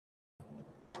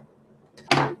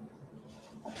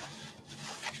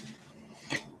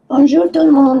Bonjour tout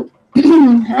le monde.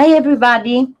 Hi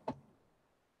everybody.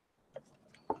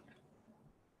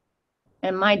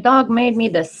 And my dog made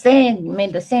the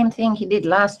same thing he did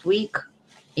last week,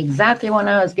 exactly when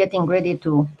I was getting ready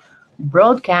to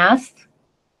broadcast.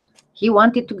 He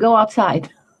wanted to go outside.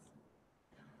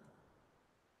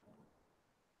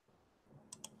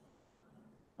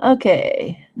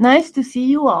 Okay, nice to see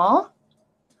you all.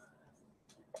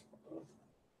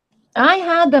 I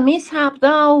had a mishap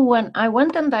though when I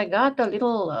went and I got a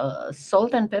little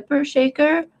salt and pepper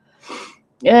shaker,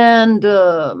 and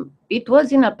it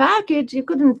was in a package. You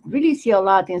couldn't really see a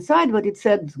lot inside, but it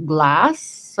said glass,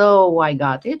 so I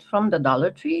got it from the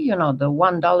Dollar Tree, you know, the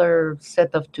 $1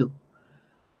 set of 2.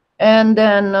 And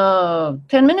then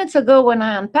 10 minutes ago when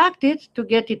I unpacked it to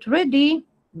get it ready,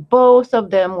 both of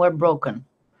them were broken.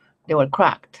 They were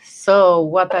cracked. So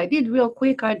what I did real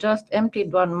quick, I just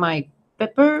emptied my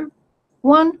pepper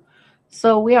one.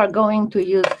 So we are going to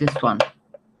use this one.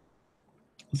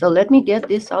 So let me get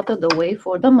this out of the way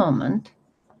for the moment.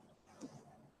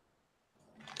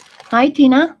 Hi,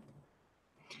 Tina.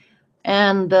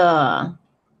 And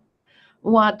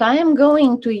what I am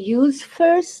going to use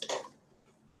first,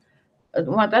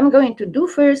 what I'm going to do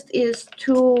first is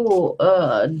to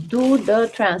do the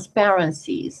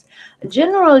transparencies.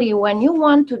 Generally, when you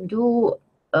want to do,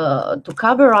 to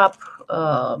cover up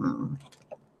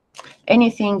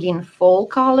anything in fall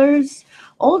colors,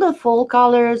 all the fall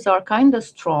colors are kind of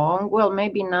strong. Well,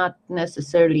 maybe not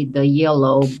necessarily the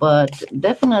yellow, but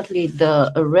definitely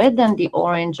the red and the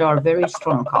orange are very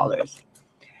strong colors.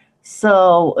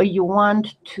 So you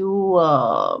want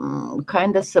to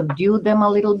kind of subdue them a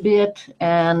little bit,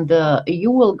 and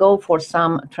you will go for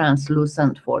some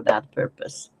translucent for that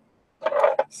purpose.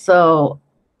 So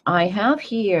I have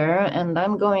here, and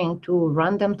I'm going to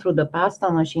run them through the pasta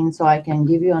machine so I can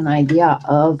give you an idea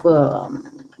of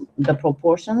the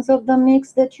proportions of the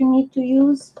mix that you need to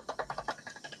use.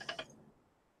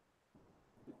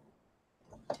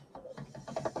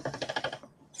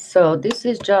 So this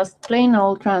is just plain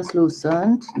old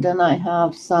translucent. Then I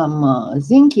have some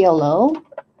zinc yellow.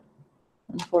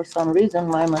 And for some reason,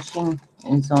 my machine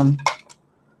is on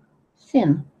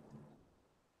thin.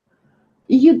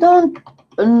 You don't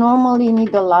normally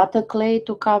need a lot of clay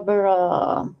to cover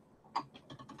a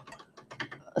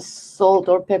salt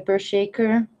or pepper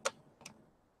shaker.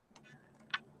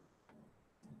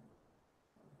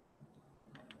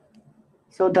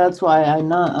 So that's why I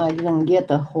didn't get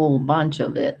a whole bunch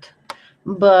of it.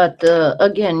 But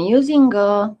again, using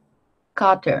a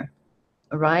cutter,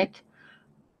 right?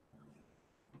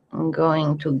 I'm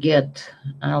going to get,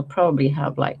 I'll probably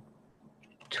have like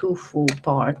 2 full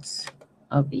parts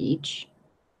of each.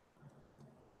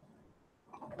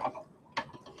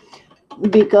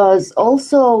 Because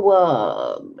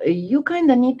also you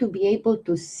kind of need to be able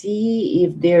to see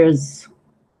if there's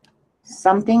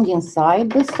something inside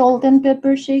the salt and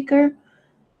pepper shaker.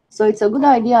 So it's a good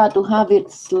idea to have it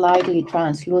slightly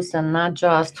translucent, not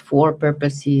just for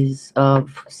purposes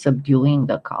of subduing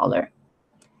the color.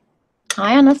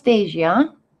 Hi,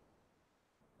 Anastasia.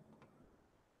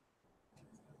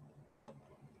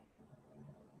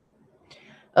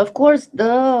 Of course,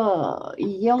 the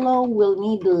yellow will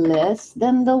need less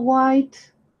than the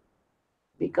white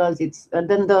because it's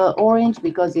than the orange,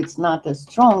 because it's not as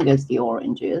strong as the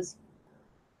orange is.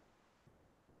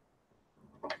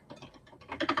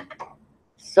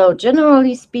 So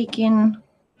generally speaking,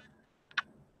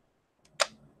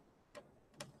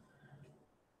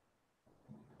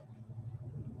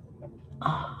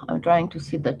 I'm trying to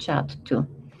see the chat too.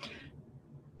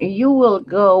 You will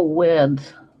go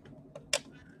with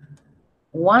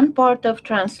 1 part of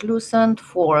translucent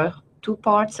for 2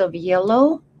 parts of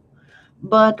yellow,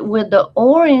 but with the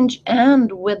orange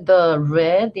and with the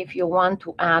red, if you want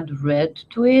to add red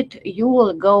to it, you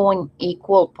will go in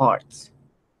equal parts,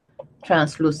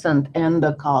 translucent and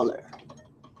the color,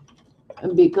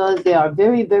 because they are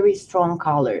very, very strong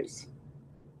colors.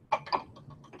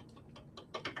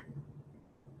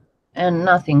 And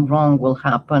nothing wrong will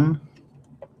happen.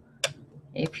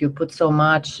 If you put so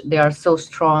much, they are so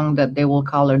strong that they will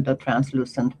color the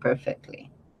translucent perfectly.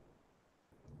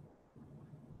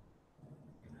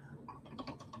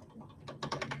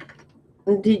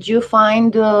 Did you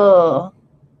find low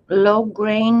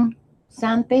grain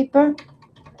sandpaper?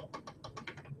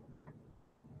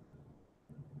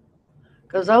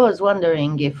 Because I was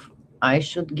wondering if I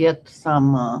should get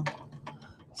some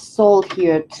salt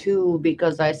here too,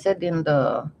 because I said in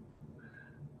the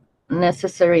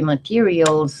necessary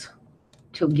materials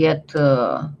to get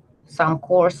some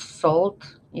coarse salt.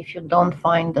 If you don't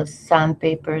find the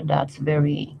sandpaper that's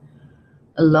very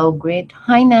low grade.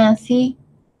 Hi, Nancy.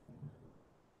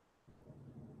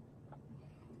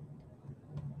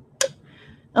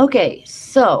 Okay,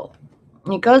 so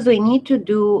because we need to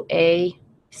do a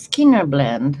Skinner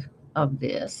blend of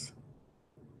this,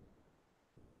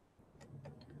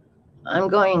 I'm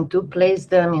going to place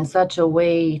them in such a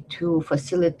way to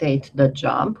facilitate the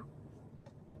job.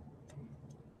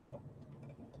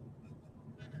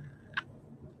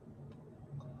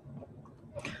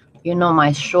 You know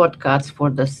my shortcuts for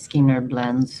the Skinner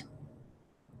blends.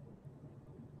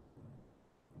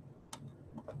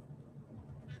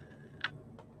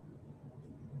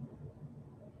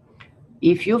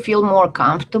 If you feel more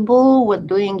comfortable with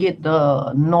doing it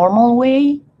the normal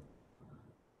way,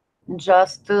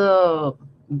 just do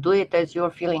it as you're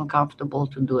feeling comfortable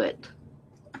to do it.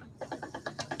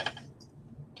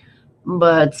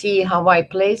 But see how I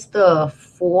place the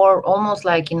four almost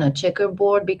like in a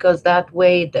checkerboard, because that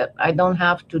way that I don't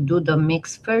have to do the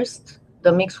mix first.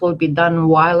 The mix will be done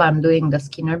while I'm doing the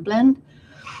Skinner blend.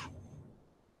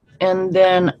 And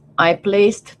then I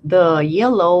placed the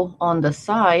yellow on the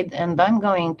side, and I'm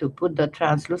going to put the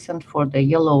translucent for the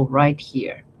yellow right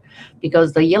here,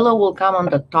 because the yellow will come on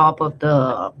the top of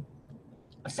the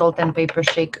salt and pepper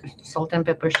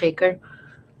shaker.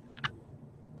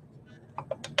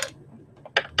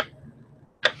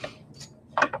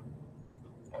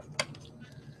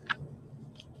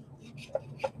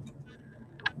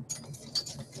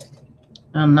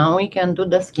 And now we can do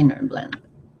the Skinner blend.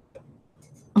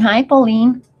 Hi,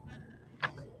 Pauline.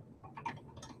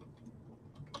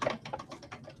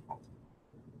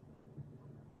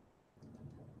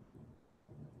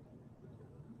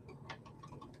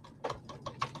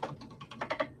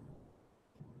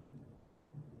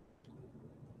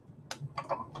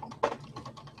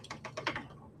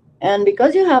 And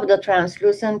because you have the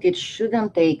translucent, it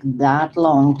shouldn't take that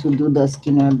long to do the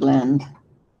Skinner blend.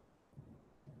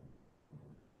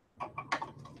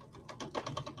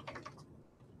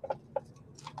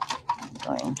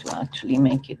 I'm going to actually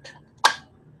make it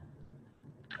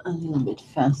a little bit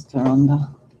faster on the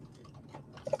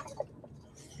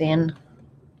thin.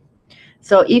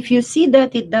 So if you see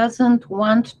that it doesn't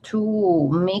want to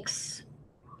mix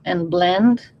and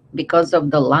blend because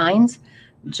of the lines,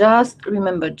 just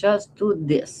remember, just do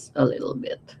this a little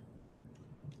bit.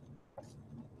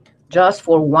 Just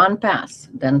for one pass,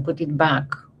 then put it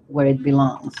back where it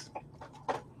belongs.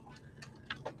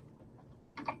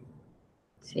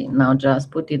 See, now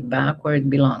just put it back where it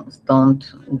belongs. Don't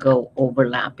go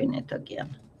overlapping it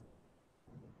again.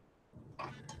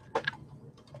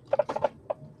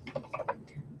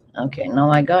 Okay,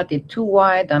 now I got it too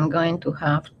wide. I'm going to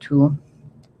have to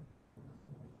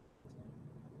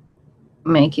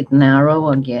make it narrow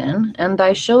again. And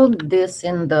I showed this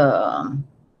in the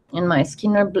in my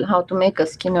how to make a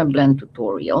Skinner blend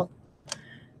tutorial.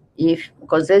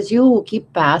 Because as you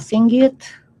keep passing it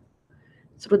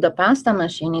through the pasta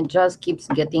machine, it just keeps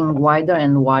getting wider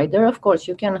and wider. Of course,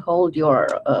 you can hold your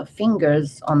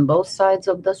fingers on both sides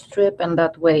of the strip, and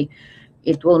that way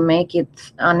it will make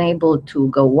it unable to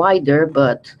go wider.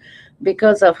 But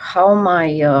because of how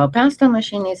my pasta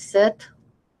machine is set,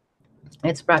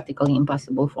 it's practically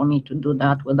impossible for me to do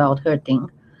that without hurting.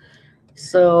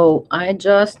 So I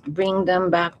just bring them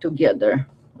back together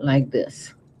like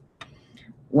this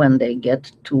when they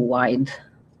get too wide.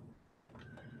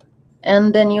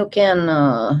 And then you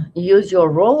can use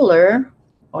your roller,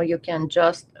 or you can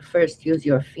just first use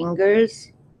your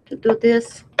fingers to do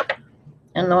this.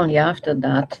 And only after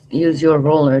that, use your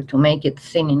roller to make it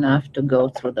thin enough to go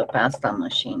through the pasta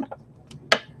machine.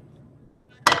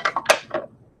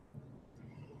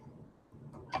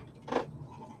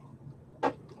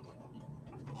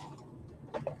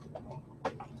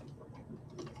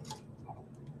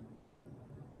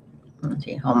 Let's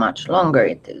see how much longer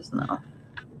it is now.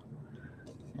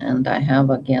 And I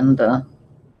have again the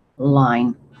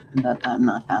line that I'm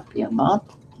not happy about.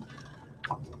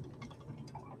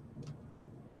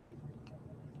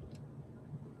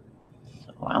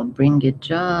 So I'll bring it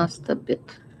just a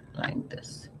bit like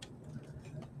this.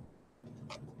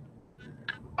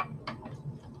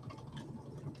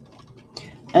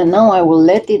 And now I will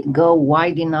let it go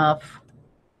wide enough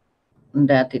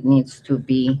that it needs to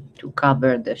be to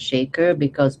cover the shaker,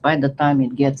 because by the time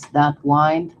it gets that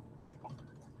wide,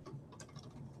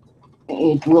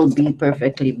 it will be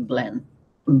perfectly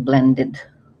blended.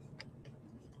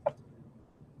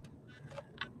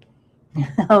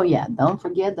 Oh yeah, don't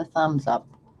forget the thumbs up.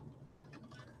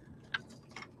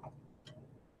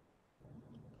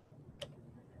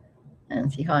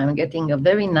 And see how I'm getting a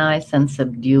very nice and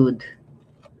subdued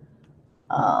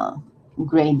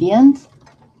gradient.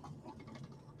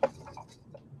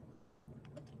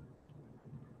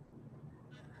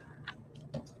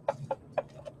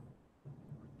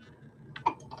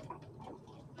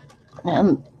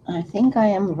 And I think I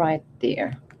am right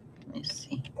there. Let me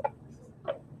see.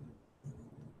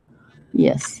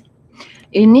 Yes.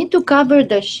 You need to cover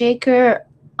the shaker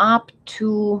up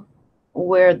to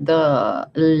where the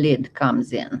lid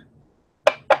comes in.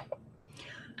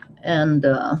 And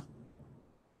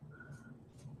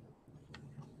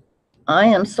I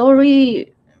am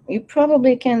sorry, you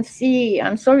probably can see,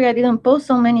 I'm sorry I didn't post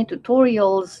so many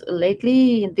tutorials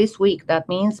lately, this week that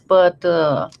means, but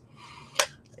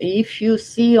if you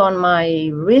see on my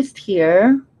wrist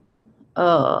here,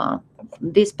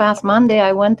 this past Monday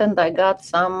I went and I got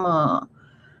some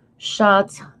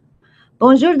shots.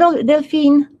 Bonjour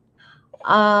Delphine.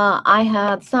 I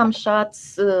had some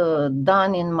shots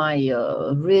done in my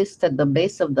wrist at the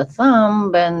base of the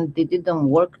thumb, and they didn't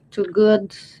work too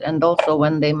good. And also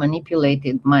when they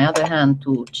manipulated my other hand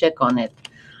to check on it,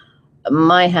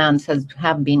 my hands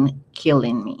have been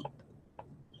killing me.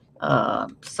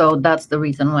 So that's the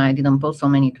reason why I didn't post so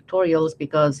many tutorials,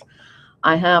 because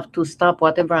I have to stop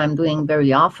whatever I'm doing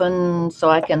very often so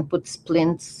I can put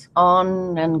splints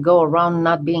on and go around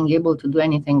not being able to do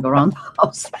anything around the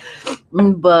house.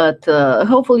 But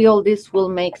hopefully all this will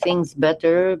make things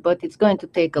better, but it's going to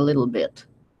take a little bit.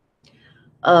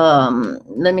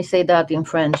 Let me say that in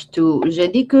French too. J'ai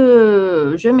dit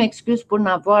que je m'excuse pour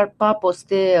n'avoir pas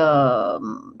posté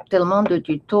tellement de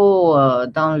tutos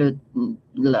dans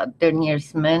la dernière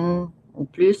semaine ou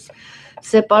plus.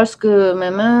 C'est parce que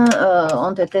mes mains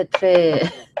ont été très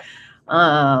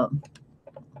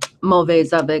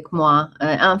mauvaises avec moi.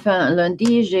 Enfin,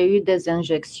 lundi, j'ai eu des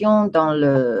injections dans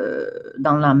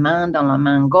la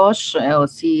main gauche, et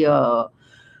aussi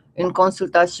une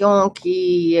consultation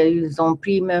qui ils ont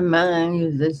pris mes mains,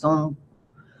 ils ont...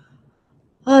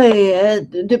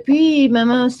 depuis, mes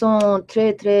mains sont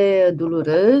très, très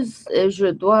douloureuses et je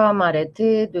dois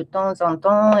m'arrêter de temps en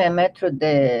temps et mettre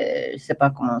des... Je ne sais pas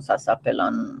comment ça s'appelle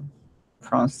en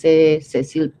français.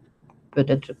 Cécile,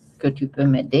 peut-être que tu peux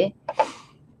m'aider.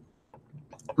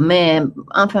 Mais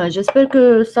enfin, j'espère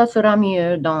que ça sera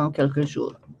mieux dans quelques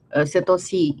jours. C'est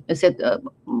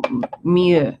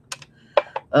mieux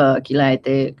qu'il a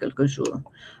été quelques jours.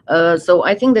 So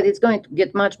I think that it's going to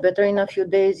get much better in a few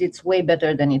days. It's way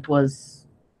better than it was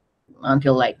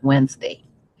until like Wednesday.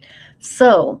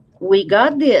 So we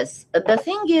got this. The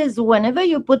thing is, whenever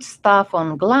you put stuff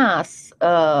on glass,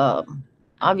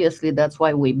 obviously that's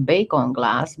why we bake on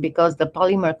glass, because the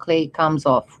polymer clay comes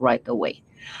off right away.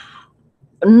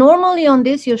 Normally on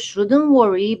this, you shouldn't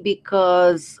worry,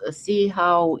 because see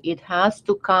how it has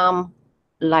to come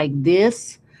like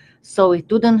this, so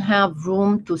it wouldn't have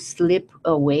room to slip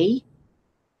away.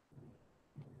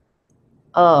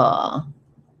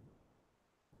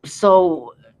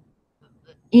 So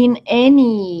in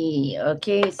any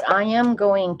case, I am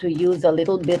going to use a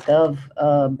little bit of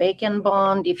bacon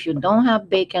bond. If you don't have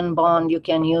bacon bond, you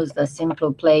can use the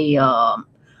simple clay,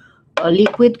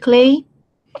 liquid clay.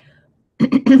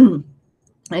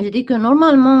 Je dis que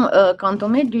normalement, quand on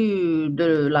met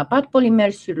de la pâte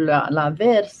polymère sur la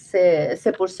verre,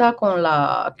 c'est pour ça qu'on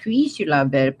la cuit sur la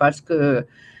verre, parce que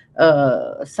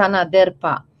ça n'adhère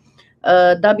pas.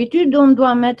 D'habitude, on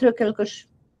doit mettre quelque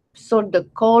sorte de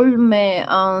colle, mais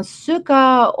en ce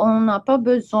cas, on n'a pas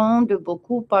besoin de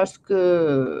beaucoup, parce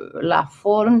que la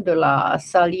forme de la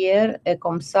salière est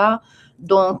comme ça,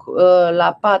 donc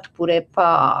la pâte ne pourrait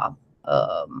pas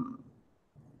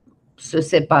se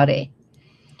séparer.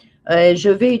 Je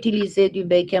vais utiliser du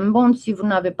bacon bond. Si vous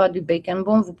n'avez pas du bacon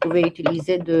bond, vous pouvez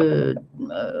utiliser de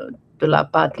la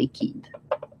pâte liquide.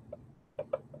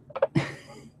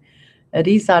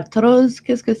 Rhizarthrose,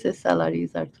 qu'est-ce que c'est ça, la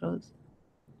rhizarthrose?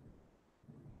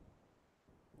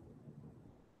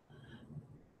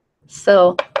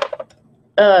 So,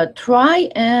 try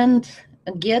and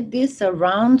get this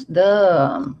around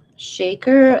the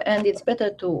shaker, and it's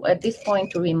better to, at this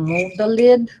point, to remove the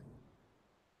lid,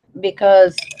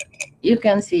 because you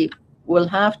can see we'll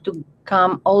have to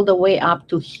come all the way up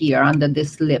to here under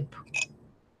this lip.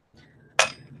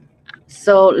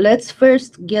 So let's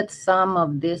first get some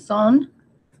of this on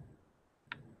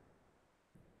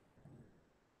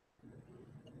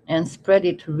and spread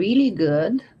it really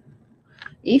good.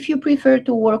 If you prefer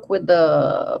to work with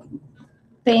the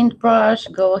paintbrush,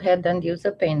 go ahead and use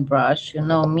a paintbrush. You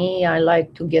know me, I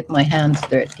like to get my hands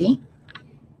dirty.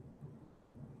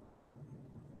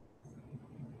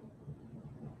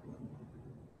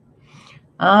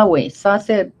 Ah oui, ça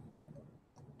c'est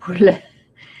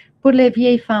pour les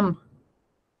vieilles femmes.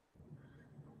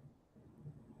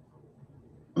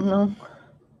 Non.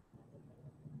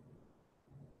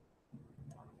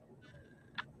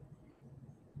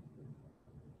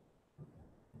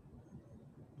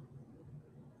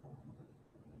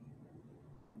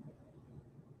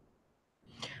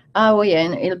 Ah oui,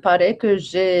 il paraît que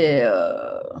j'ai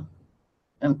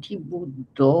un petit bout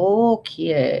d'eau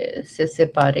qui s'est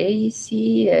séparé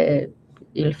ici et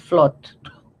il flotte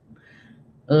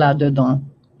là-dedans.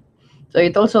 So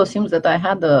it also seems that I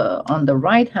had on the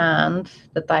right hand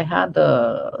that I had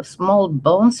a small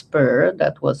bone spur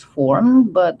that was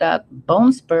formed, but that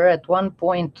bone spur at one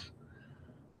point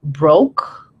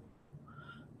broke.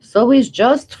 So it's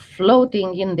just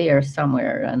floating in there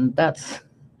somewhere, and that's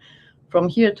from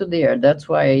here to there. That's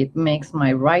why it makes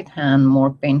my right hand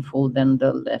more painful than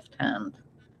the left hand.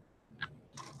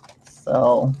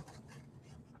 So,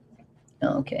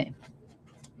 okay.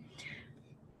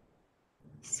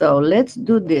 So let's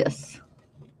do this.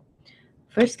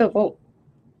 First of all,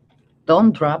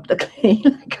 don't drop the clay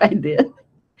like I did.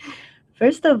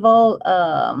 First of all,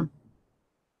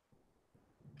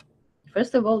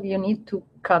 you need to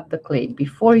cut the clay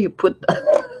before you put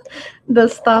the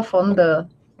stuff on the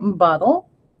bottle,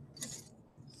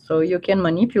 so you can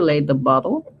manipulate the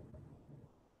bottle.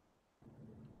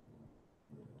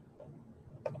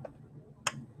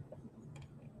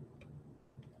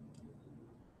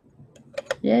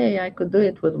 Yay, I could do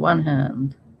it with one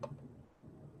hand.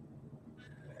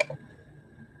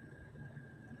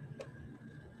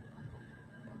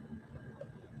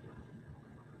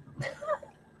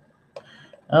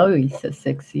 Oh, it's so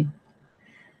sexy.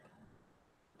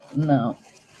 Now,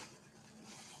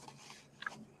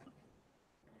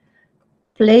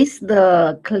 place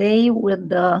the clay with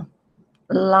the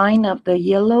line of the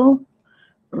yellow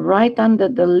right under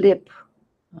the lip.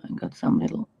 I got some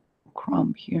little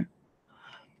crumb here.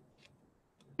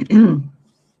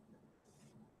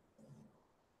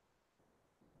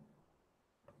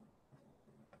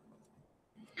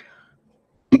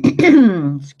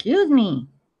 Excuse me.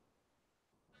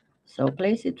 So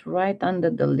place it right under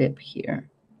the lip here.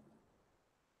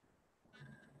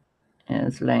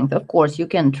 As length. Of course, you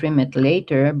can trim it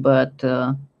later, but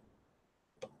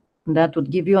that would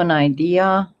give you an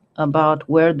idea about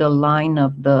where the line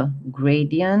of the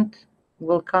gradient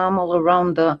will come all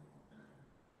around the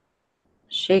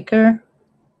shaker.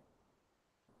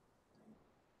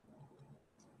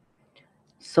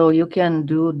 So you can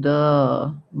do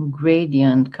the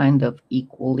gradient kind of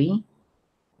equally.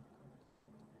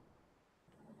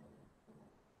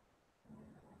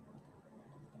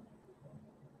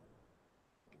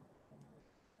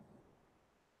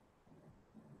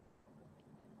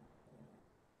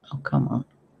 Oh, come on.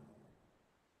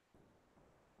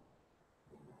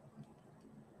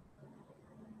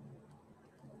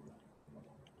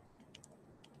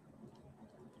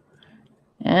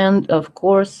 And of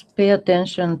course, pay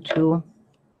attention to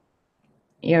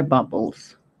air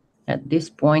bubbles at this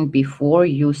point before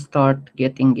you start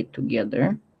getting it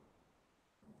together.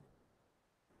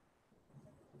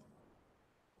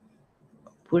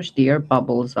 Push the air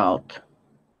bubbles out.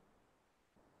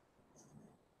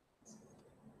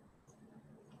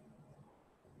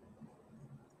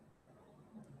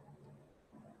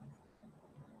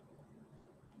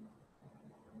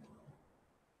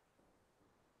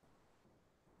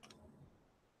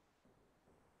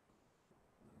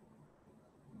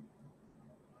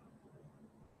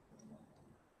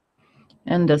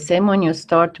 And the same when you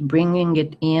start bringing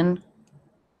it in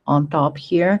on top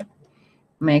here,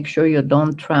 make sure you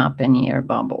don't trap any air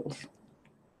bubbles.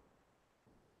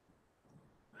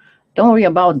 Don't worry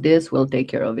about this, we'll take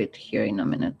care of it here in a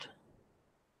minute.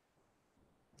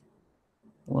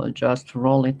 We'll just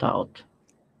roll it out.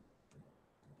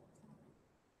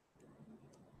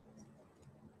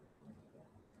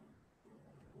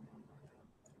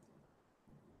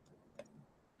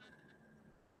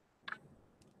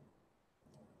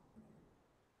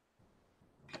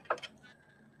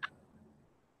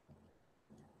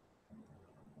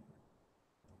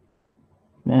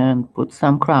 And put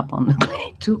some crap on the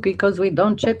clay too, because we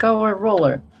don't check our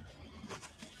roller.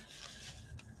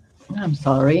 I'm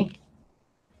sorry.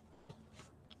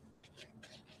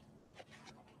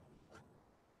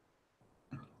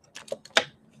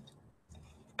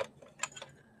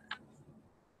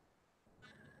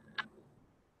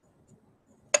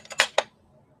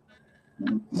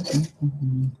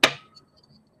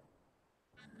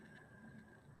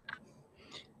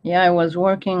 Yeah, I was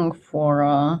working for,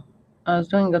 I was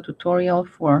doing a tutorial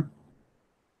for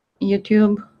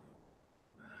YouTube,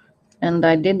 and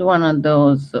I did one of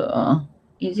those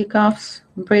easy cuffs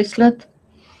bracelets,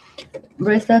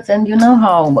 and you know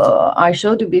how I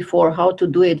showed you before how to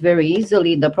do it very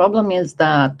easily. The problem is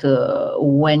that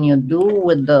when you do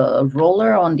with the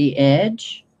roller on the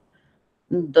edge,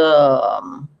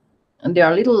 there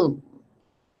are little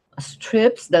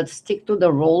strips that stick to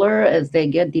the roller as they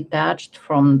get detached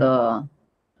from the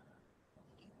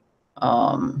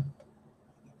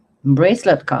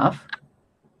bracelet cuff.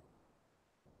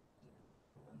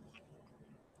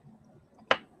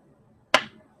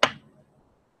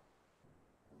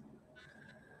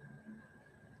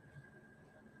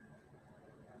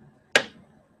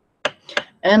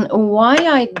 And why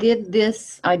I did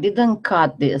this, I didn't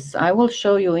cut this. I will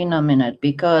show you in a minute,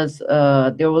 because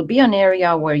there will be an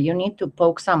area where you need to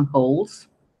poke some holes.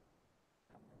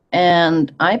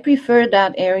 And I prefer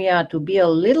that area to be a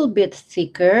little bit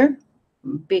thicker,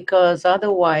 because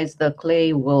otherwise the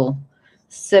clay will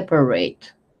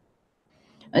separate.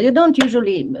 You don't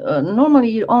usually, normally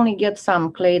you only get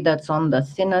some clay that's on the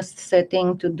thinnest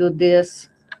setting to do this,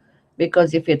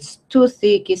 because if it's too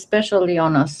thick, especially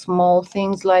on a small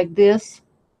things like this.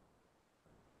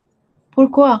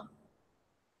 Pourquoi?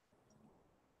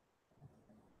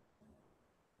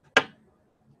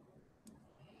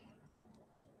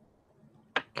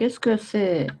 Qu'est-ce que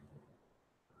c'est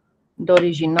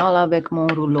d'original avec mon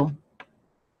rouleau?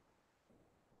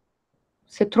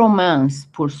 C'est trop mince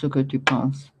pour ce que tu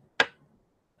penses.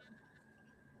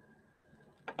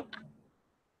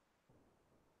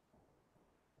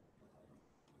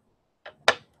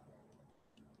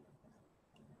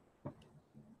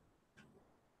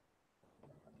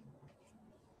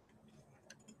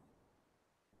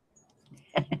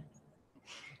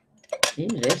 Oui,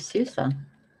 j'ai su ça.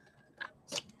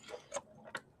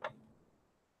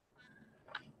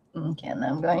 Okay, and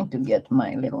I'm going to get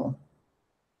my little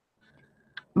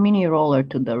mini roller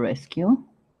to the rescue.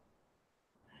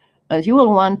 As you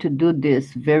will want to do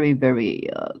this very, very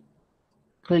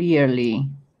clearly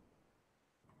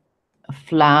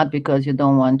flat, because you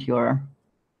don't want your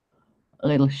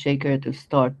little shaker to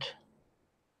start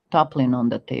toppling on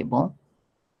the table.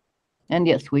 And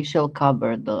yes, we shall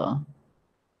cover the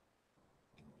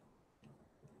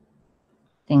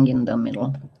thing in the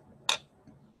middle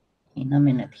in a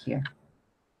minute here.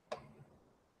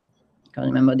 Because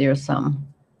remember, there's some.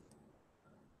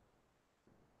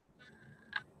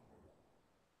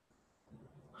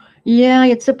 Yeah,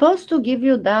 it's supposed to give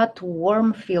you that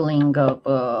warm feeling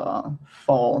of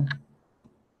fall.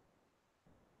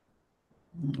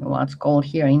 What's called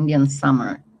here Indian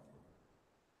summer.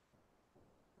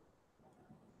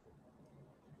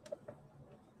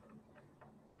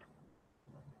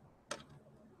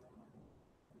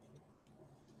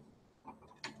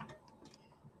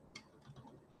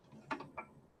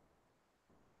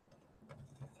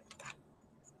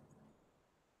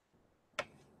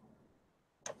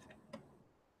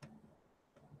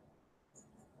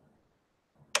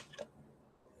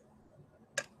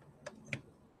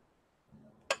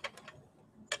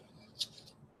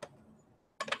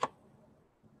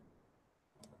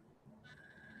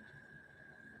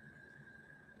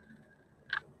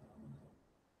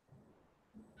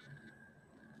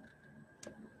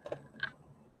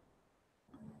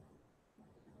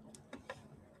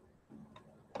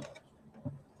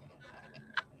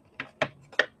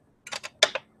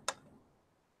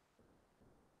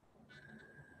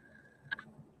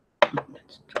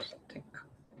 That's too thick.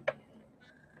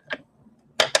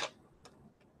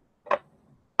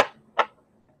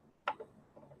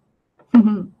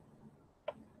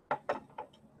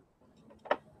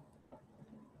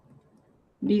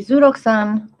 Bisous,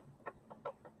 Roxane.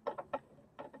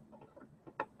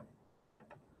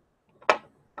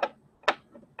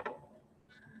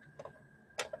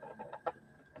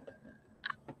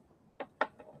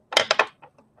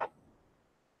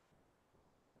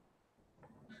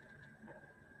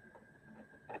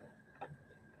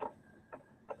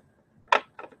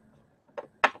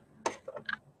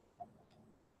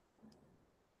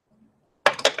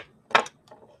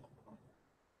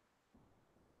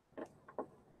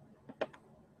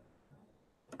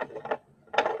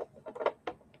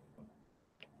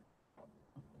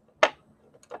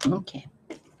 Okay.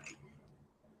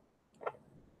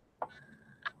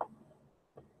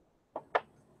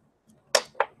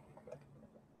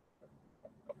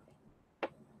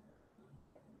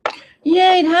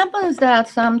 Yeah, it happens that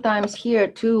sometimes here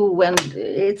too, when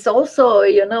it's also,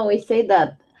 you know, we say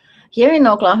that here in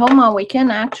Oklahoma, we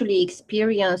can actually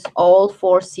experience all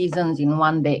 4 seasons in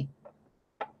one day.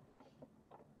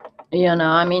 You know,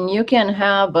 I mean, you can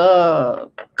have a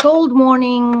cold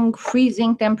morning,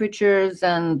 freezing temperatures,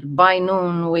 and by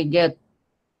noon we get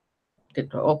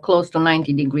close to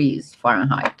 90 degrees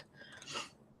Fahrenheit.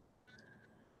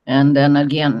 And then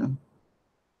again,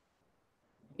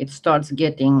 it starts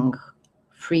getting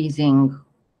freezing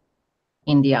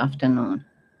in the afternoon.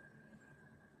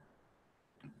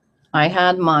 I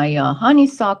had my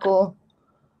honeysuckle.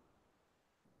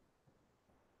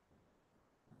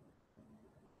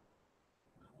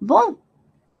 Bon.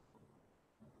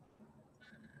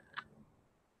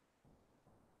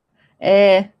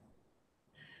 Et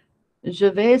je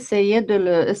vais essayer de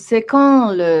le... C'est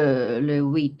quand le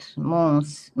 8?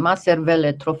 Ma cervelle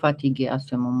est trop fatiguée à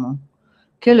ce moment.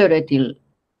 Quelle heure est-il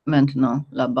maintenant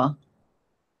là-bas?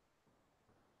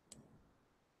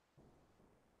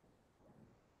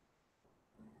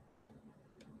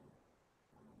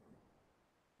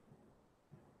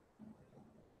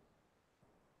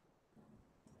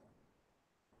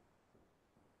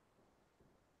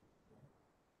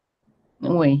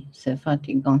 Oui, c'est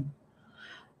fatigant.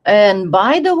 And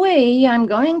by the way, I'm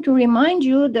going to remind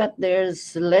you that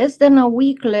there's less than a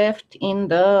week left in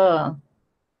the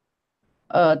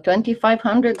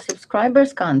 2,500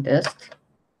 subscribers contest.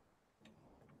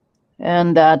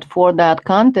 And that for that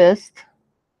contest,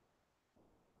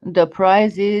 the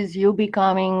prize is you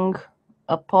becoming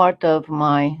a part of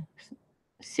my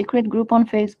secret group on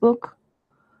Facebook,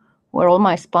 where all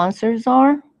my sponsors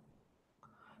are,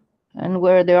 and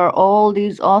where there are all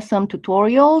these awesome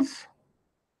tutorials,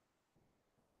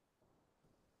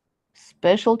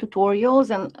 special tutorials.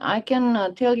 And I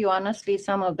can tell you honestly,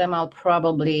 some of them I'll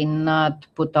probably not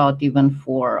put out even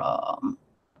for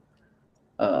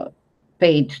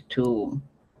paid to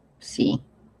see.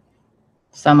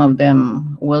 Some of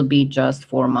them will be just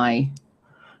for my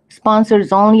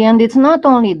sponsors only. And it's not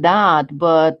only that,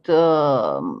 but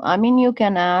I mean, you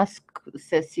can ask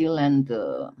Cecile and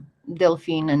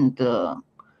Delphine and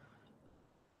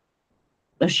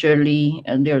Shirley,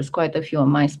 and there's quite a few of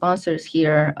my sponsors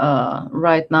here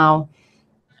right now.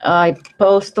 I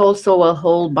post also a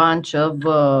whole bunch of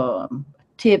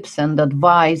tips and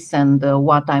advice and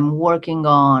what I'm working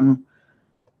on.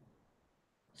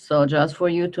 So just for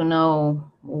you to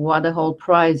know what the whole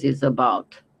prize is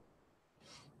about.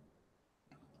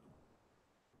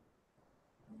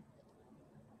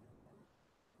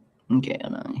 Okay,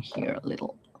 and here a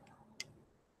little.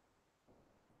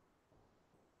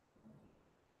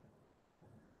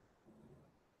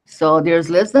 So there's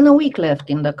less than a week left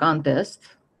in the contest.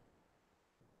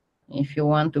 If you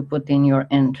want to put in your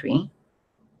entry.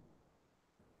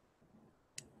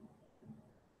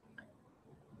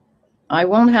 I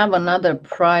won't have another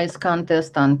prize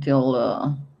contest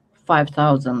until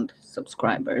 5,000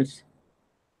 subscribers.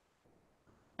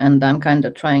 And I'm kind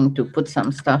of trying to put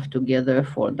some stuff together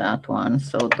for that one.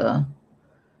 So the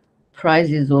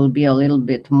prizes will be a little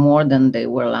bit more than they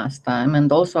were last time. And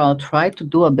also I'll try to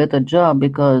do a better job,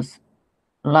 because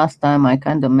last time I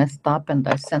kind of messed up and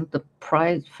I sent the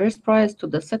first prize to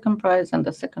the second prize and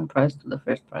the second prize to the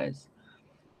first prize.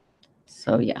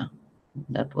 So yeah,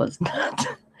 that was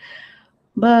that.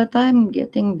 But I'm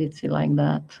getting ditzy like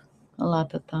that a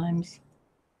lot of times.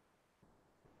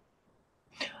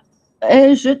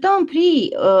 Je t'en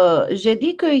prie, j'ai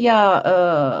dit qu'il y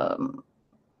a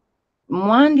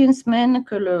moins d'une semaine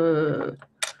que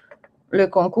le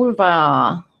concours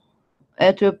va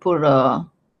être pour un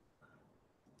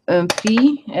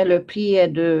prix, et le prix est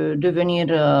de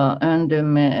devenir un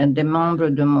des membres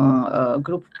de mon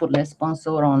groupe pour les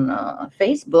sponsors en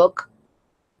Facebook.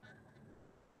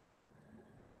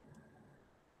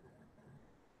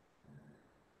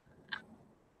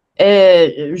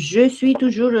 Je suis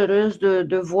toujours heureuse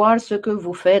de voir ce que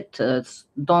vous faites.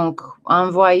 Donc,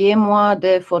 envoyez-moi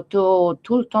des photos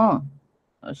tout le temps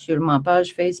sur ma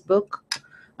page Facebook.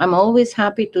 I'm always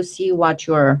happy to see what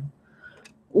you're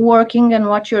working and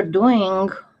what you're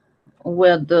doing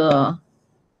with the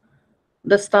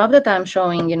stuff that I'm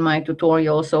showing in my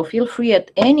tutorial. So feel free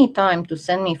at any time to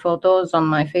send me photos on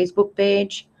my Facebook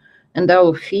page, and I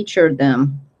will feature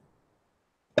them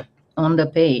on the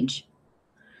page.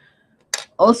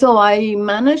 Also, I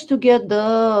managed to get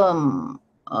the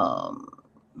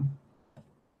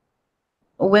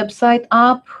website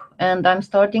up, and I'm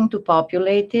starting to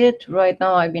populate it. Right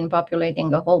now, I've been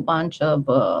populating a whole bunch of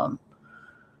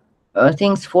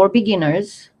things for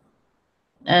beginners,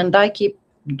 and I keep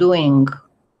doing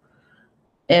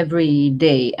every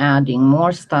day, adding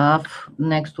more stuff.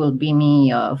 Next will be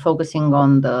me focusing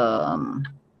on the,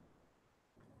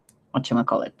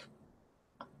 whatchamacallit,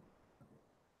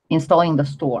 installing the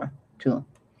store too.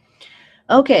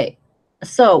 Okay,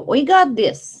 so we got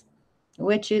this,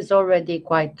 which is already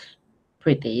quite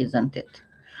pretty, isn't it?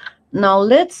 Now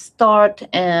let's start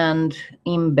and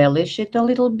embellish it a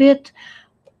little bit.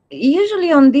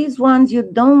 Usually on these ones, you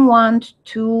don't want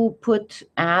to put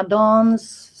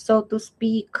add-ons, so to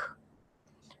speak,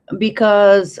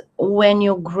 because when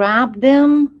you grab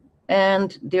them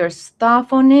and there's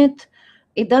stuff on it,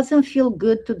 it doesn't feel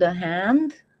good to the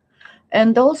hand.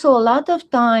 And also a lot of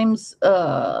times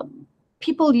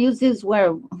people use this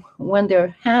when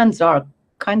their hands are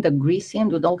kind of greasy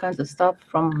and with all kinds of stuff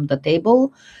from the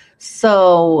table.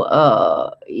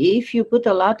 So if you put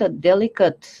a lot of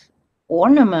delicate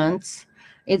ornaments,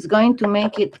 it's going to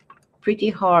make it pretty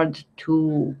hard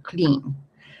to clean.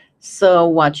 So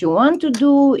what you want to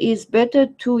do is better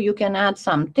to, you can add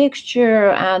some texture,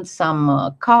 add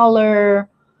some color.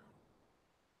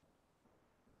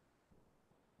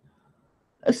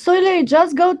 So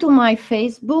just go to my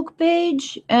Facebook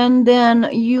page and then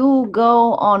you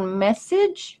go on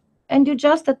message and you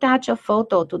just attach a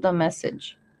photo to the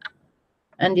message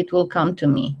and it will come to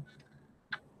me.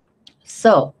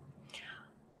 So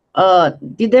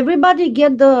did everybody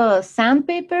get the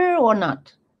sandpaper or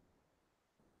not?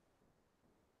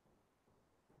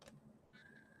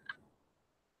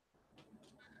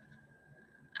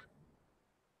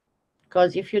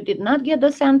 Because if you did not get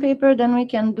the sandpaper, then we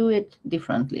can do it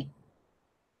differently.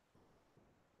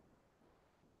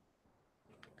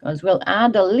 Because we'll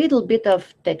add a little bit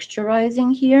of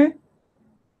texturizing here.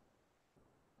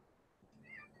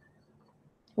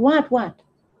 What?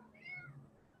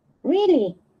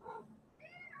 Really?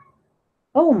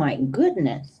 Oh my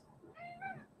goodness.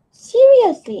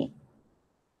 Seriously?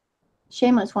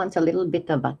 Seamus wants a little bit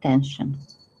of attention.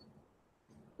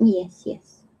 Yes. Yes.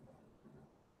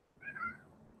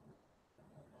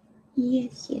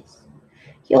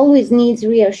 He always needs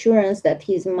reassurance that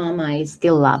his mama is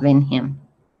still loving him.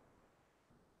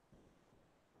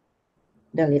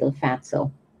 The little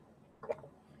fatso.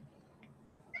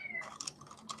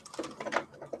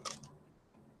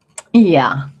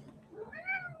 Yeah.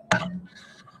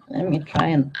 Let me try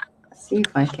and see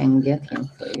if I can get him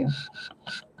for you.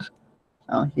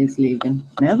 Oh, he's leaving.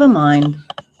 Never mind.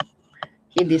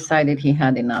 He decided he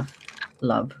had enough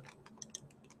love.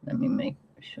 Let me make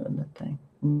sure that I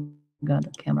got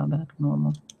the camera back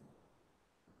normal.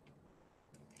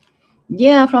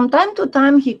 Yeah, from time to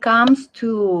time he comes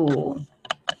to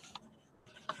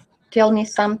tell me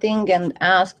something and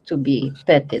ask to be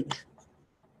petted.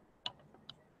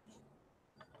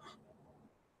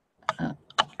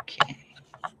 Okay.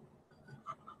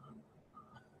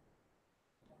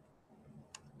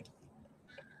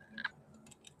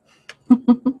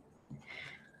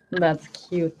 That's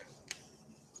cute.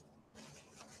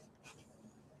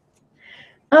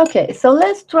 Okay, so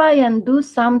let's try and do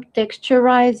some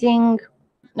texturizing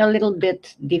a little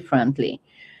bit differently.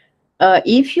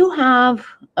 If you have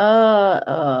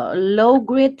a low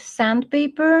grit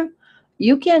sandpaper,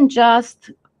 you can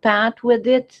just pat with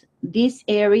it this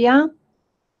area,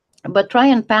 but try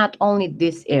and pat only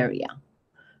this area,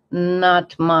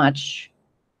 not much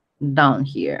down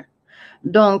here.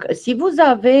 Donc, si vous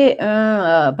avez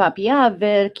un papier à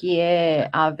verre qui est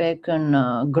avec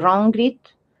un grand grit,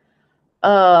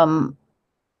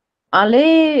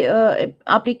 allez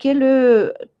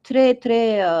appliquez-le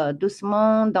très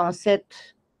doucement dans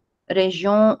cette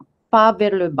région, pas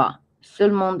vers le bas,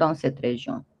 seulement dans cette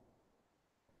région.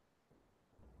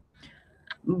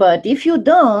 But if you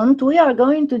don't, we are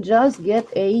going to just get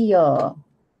a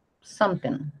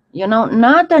something, you know,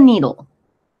 not a needle.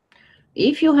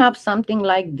 If you have something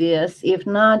like this, if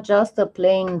not, just a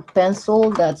plain pencil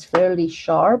that's fairly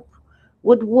sharp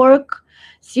would work.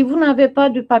 Si vous n'avez pas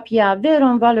de papier à verre,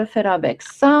 on va le faire avec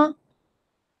ça.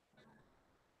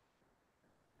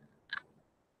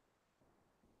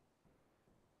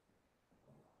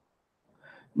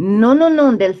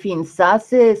 Non, Delphine, ça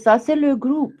c'est le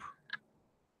groupe.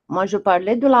 Moi, je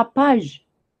parlais de la page.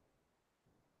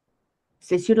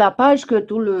 C'est sur la page que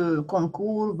tout le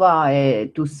concours va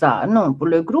et tout ça. Non, pour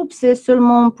le groupe, c'est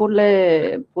seulement pour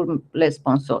les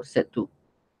sponsors, c'est tout.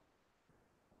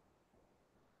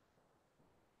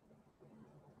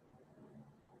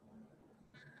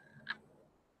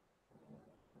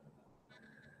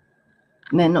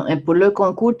 Mais non, et pour le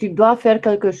concours, tu dois faire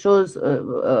quelque chose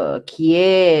qui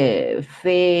est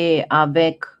fait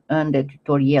avec un des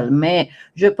tutoriels. Mais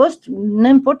je poste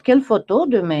n'importe quelle photo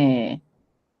de mes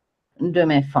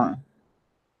fans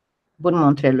pour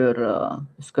montrer leur,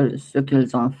 ce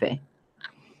qu'ils ont fait.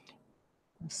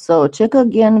 So check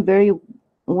again very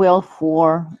well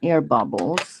for air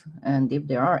bubbles, and if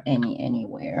there are any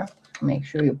anywhere, make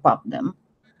sure you pop them.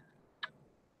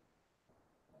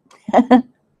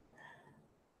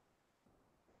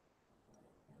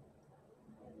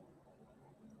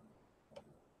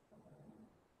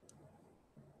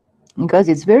 Because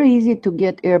it's very easy to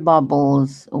get air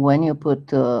bubbles when you put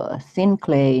thin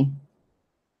clay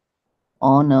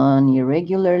on an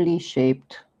irregularly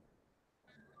shaped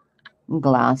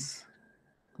glass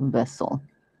vessel.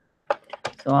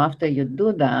 So after you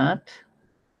do that,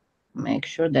 make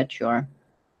sure that you're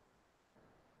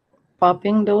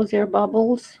popping those air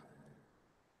bubbles.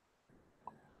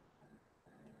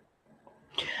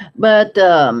 But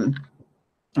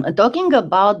talking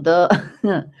about the,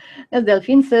 as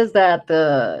Delphine says that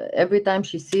every time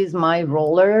she sees my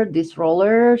roller, this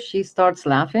roller, she starts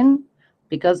laughing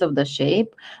because of the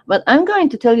shape. But I'm going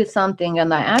to tell you something,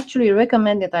 and I actually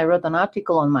recommend it. I wrote an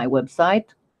article on my website.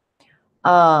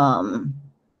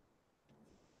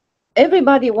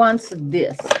 Everybody wants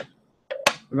this,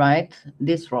 right?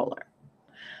 This roller.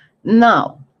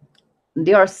 Now,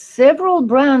 there are several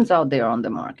brands out there on the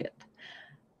market.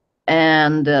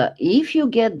 And if you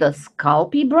get the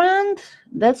Scalpy brand,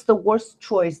 that's the worst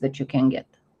choice that you can get.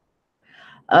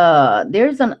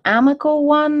 There's an Amico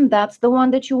one. That's the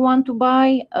one that you want to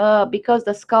buy because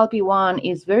the Scalpy one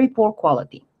is very poor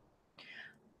quality.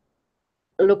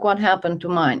 Look what happened to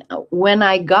mine. When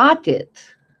I got it,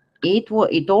 it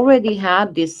already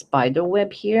had this spider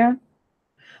web here.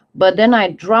 But then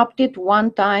I dropped it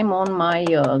one time on my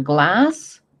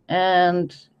glass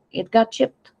and it got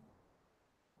chipped.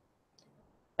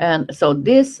 And so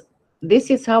this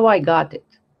is how I got it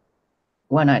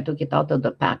when I took it out of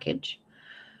the package.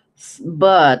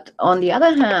 But on the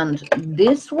other hand,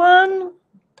 this one,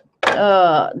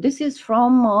 this is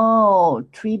from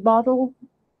Tree Bottle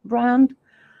brand,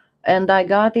 and I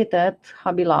got it at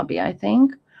Hobby Lobby, I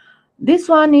think. This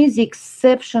one is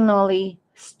exceptionally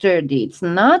sturdy. It's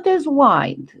not as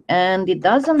wide, and it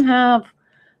doesn't have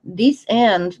this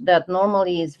end that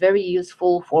normally is very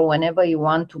useful for whenever you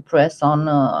want to press on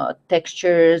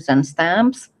textures and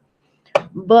stamps.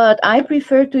 But I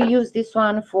prefer to use this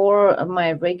one for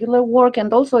my regular work,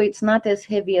 and also it's not as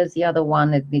heavy as the other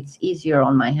one, and it's easier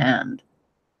on my hand.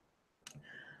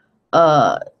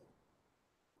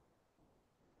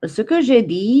 Ce que j'ai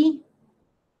dit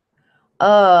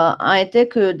a été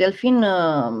que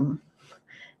Delphine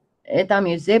est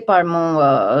amusée par mon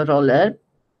roller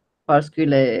parce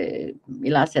qu'il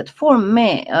a cette forme,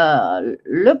 mais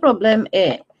le problème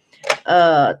est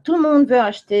tout le monde veut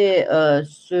acheter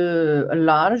ce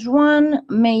large one,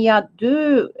 mais il y a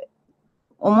deux,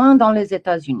 au moins dans les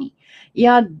États-Unis, il y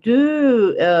a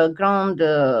deux grandes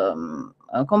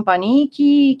compagnies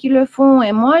qui le font.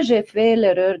 Et moi, j'ai fait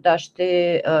l'erreur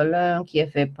d'acheter l'un qui est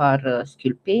fait par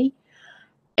Sculpey.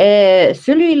 Et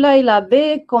celui-là, il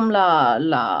avait comme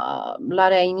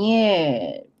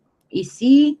l'araignée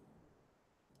ici.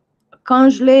 Quand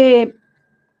je l'ai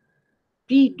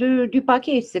pris du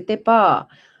paquet, c'était pas...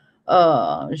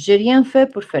 j'ai rien fait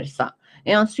pour faire ça.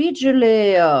 Et ensuite, je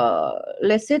l'ai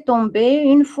laissé tomber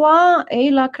une fois et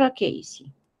il a craqué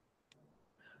ici.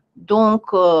 Donc,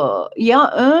 il y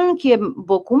a un qui est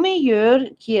beaucoup meilleur,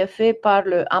 qui est fait par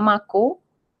le Amaco.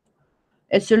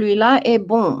 Et celui-là est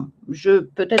bon.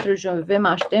 Peut-être je vais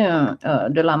m'acheter un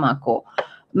de l'Amaco.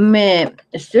 Mais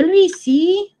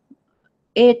celui-ci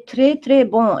est très, très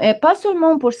bon. Et pas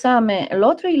seulement pour ça, mais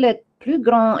l'autre, il est plus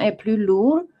grand et plus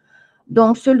lourd.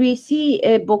 Donc, celui-ci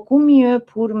est beaucoup mieux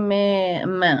pour mes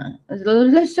mains.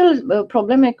 Le seul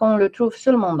problème est qu'on le trouve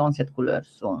seulement dans cette couleur.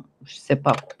 So, je ne sais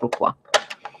pas pourquoi.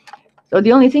 So,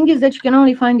 the only thing is that you can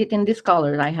only find it in this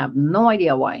color. I have no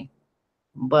idea why.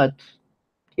 But,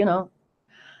 you know.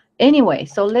 Anyway,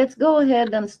 so let's go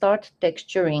ahead and start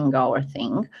texturing our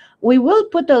thing. We will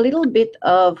put a little bit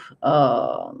of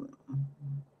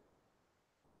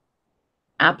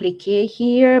applique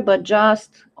here, but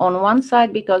just on one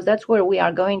side because that's where we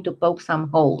are going to poke some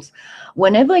holes.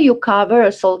 Whenever you cover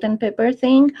a salt and pepper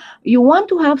thing, you want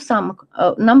to have some,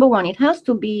 number one, it has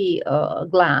to be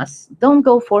glass. Don't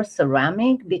go for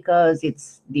ceramic because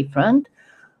it's different.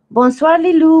 Bonsoir,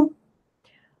 Lilou.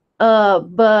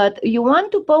 But you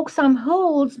want to poke some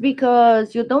holes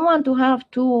because you don't want to have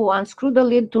to unscrew the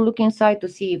lid to look inside to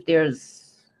see if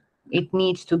it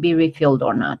needs to be refilled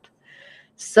or not.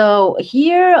 So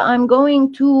here I'm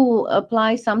going to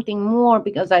apply something more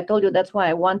because I told you that's why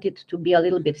I want it to be a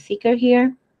little bit thicker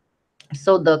here.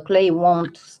 So the clay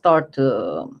won't start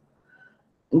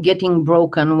getting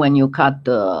broken when you cut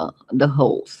the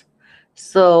holes.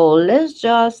 So let's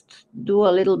just do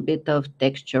a little bit of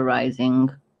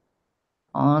texturizing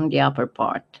on the upper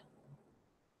part.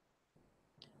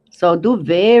 So do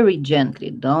very gently,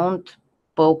 don't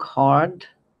poke hard.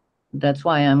 That's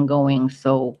why I'm going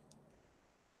so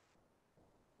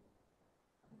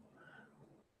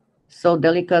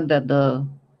delicate that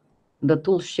the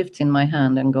tool shifts in my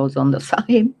hand and goes on the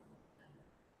side.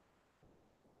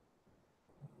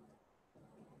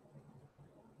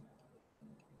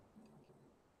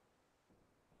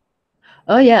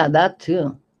 Oh yeah, that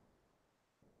too.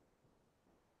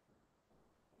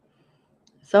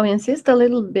 So insist a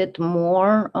little bit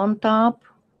more on top.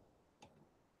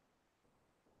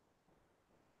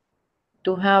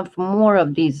 to have more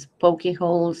of these pokey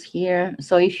holes here.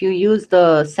 So if you use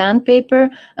the sandpaper,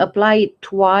 apply it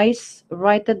twice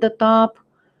right at the top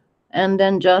and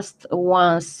then just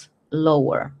once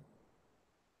lower.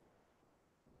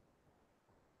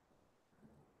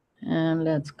 And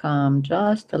let's come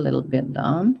just a little bit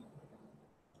down.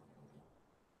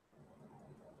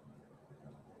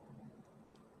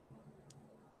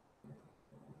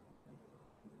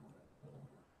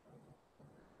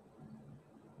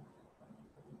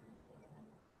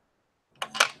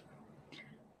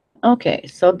 Okay,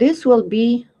 so this will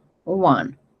be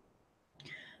one.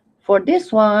 For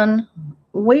this one,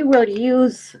 we will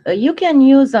use, you can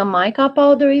use a mica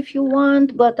powder if you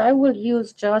want, but I will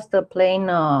use just a plain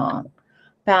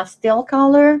pastel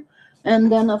color.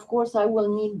 And then, of course, I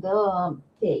will need the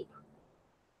tape.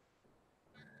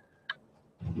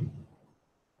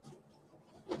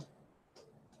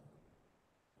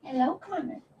 Hello,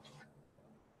 Connor.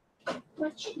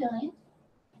 What you doing?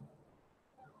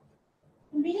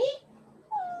 Really?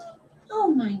 Oh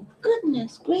my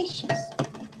goodness gracious.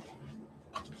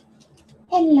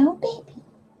 Hello, baby.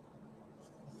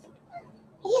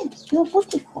 Yes, you're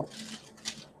beautiful.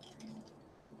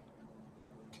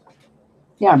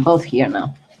 They are both here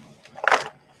now.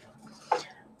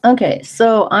 Okay,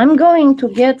 so I'm going to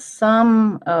get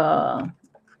some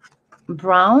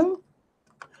brown.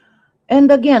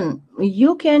 And again,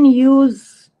 you can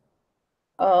use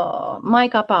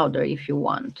mica powder if you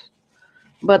want.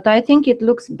 But I think it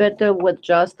looks better with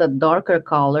just a darker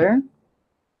color.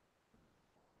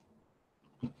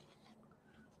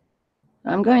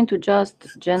 I'm going to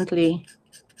just gently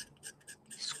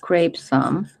scrape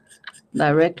some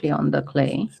directly on the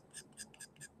clay.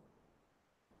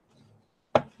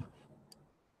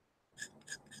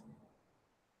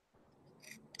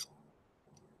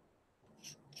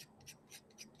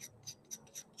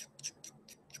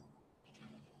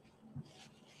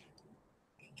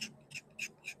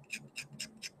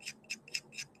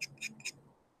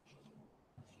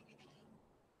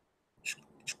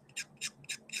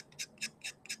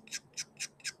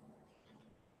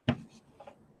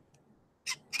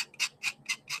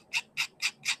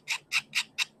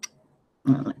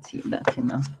 Let's see if that's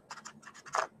enough.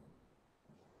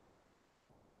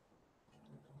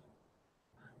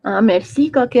 Ah,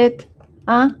 merci, coquette.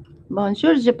 Ah,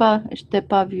 bonjour, je t'ai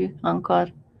pas vu encore.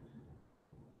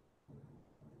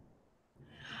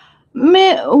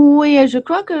 Mais oui, je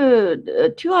crois que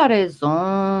tu as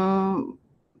raison.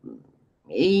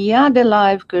 Il y a des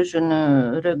lives que je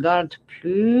ne regarde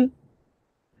plus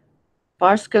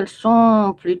parce qu'elles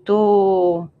sont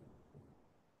plutôt...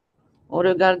 Oh,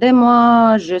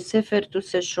 regardez-moi, je sais faire toutes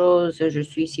ces choses, je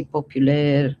suis si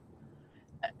populaire.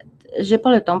 J'ai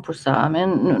pas le temps pour ça, mais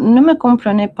ne me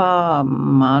comprenez pas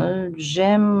mal.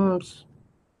 J'aime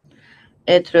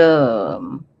être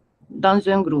dans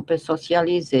un groupe et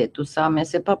socialiser, tout ça, mais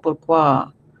c'est pas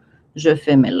pourquoi je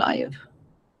fais mes lives.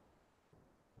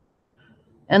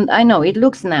 And I know it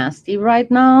looks nasty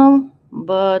right now,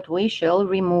 but we shall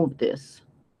remove this.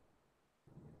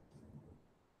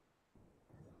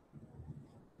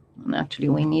 Actually,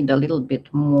 we need a little bit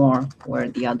more where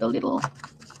the other little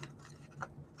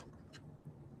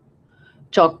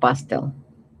chalk pastel.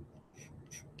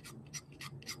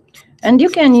 And you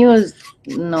can use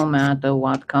no matter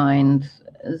what kind.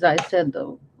 As I said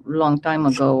a long time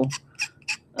ago,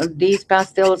 these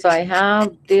pastels I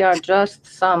have, they are just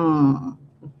some,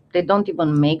 they don't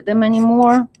even make them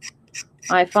anymore.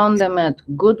 I found them at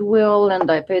Goodwill and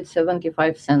I paid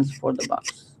 75 cents for the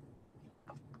box.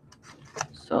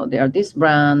 So they are this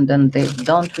brand and they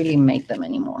don't really make them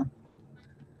anymore.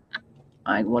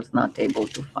 I was not able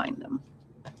to find them.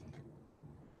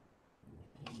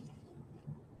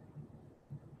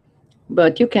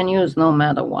 But you can use no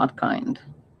matter what kind.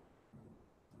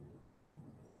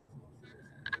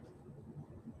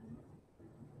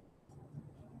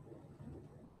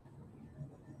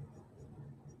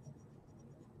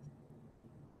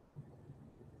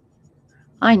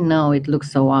 I know it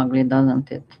looks so ugly,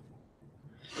 doesn't it?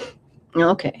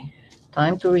 Okay,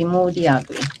 time to remove the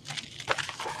ugly.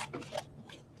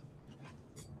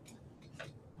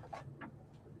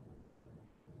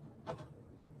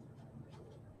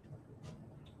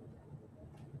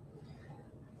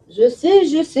 Je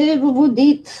sais, vous vous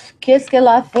dites, qu'est-ce qu'elle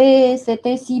a fait?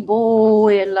 C'était si beau,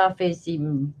 elle a fait si...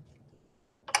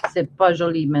 C'est pas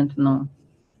joli maintenant.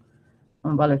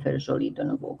 On va le faire joli de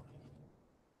nouveau.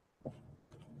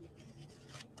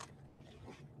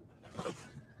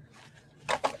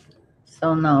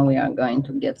 So now we are going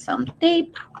to get some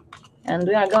tape and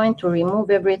we are going to remove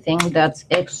everything that's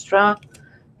extra.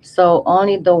 So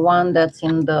only the one that's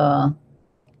in the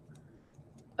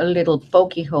little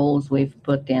pokey holes we've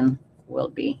put in will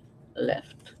be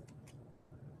left.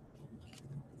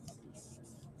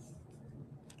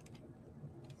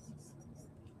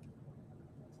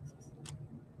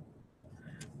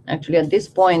 Actually, at this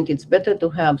point, it's better to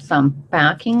have some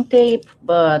packing tape,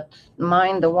 but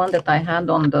mine, the one that I had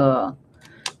on the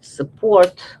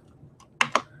support,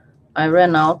 I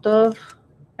ran out of,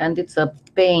 and it's a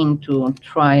pain to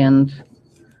try and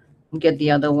get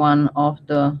the other one off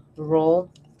the roll.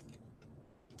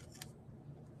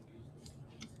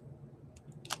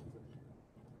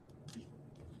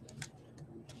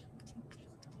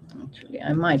 Actually,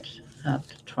 I might have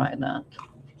to try that,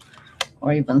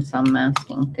 or even some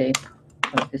masking tape,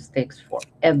 but this takes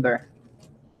forever.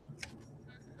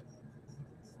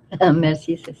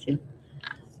 Merci, Cécile.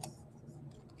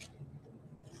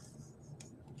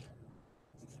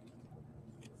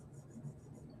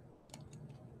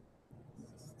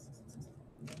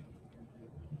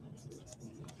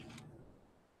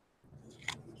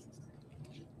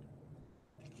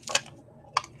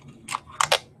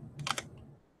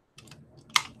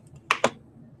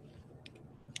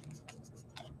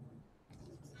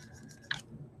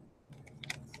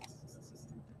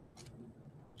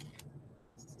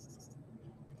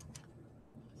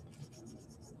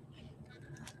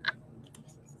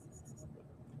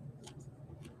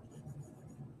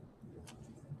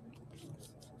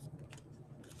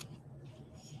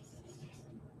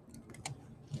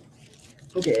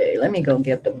 Okay, let me go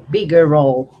get the bigger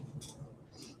roll.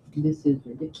 This is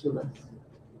ridiculous.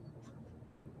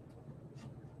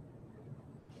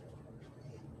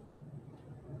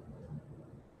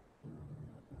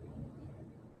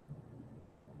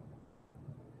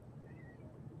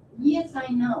 Yes, I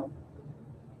know.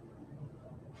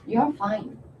 You're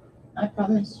fine. I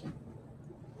promise you.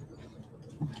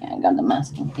 Okay, I got the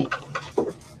masking tape.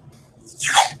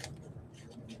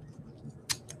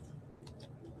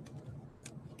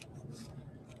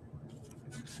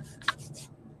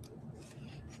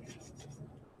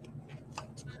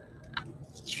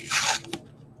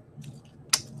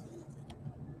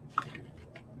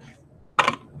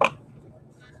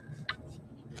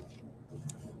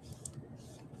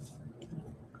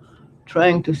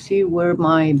 Trying to see where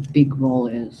my big roll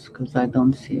is, because I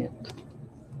don't see it.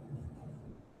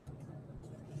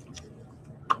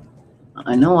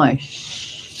 I know I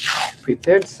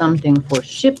prepared something for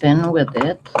shipping with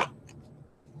it.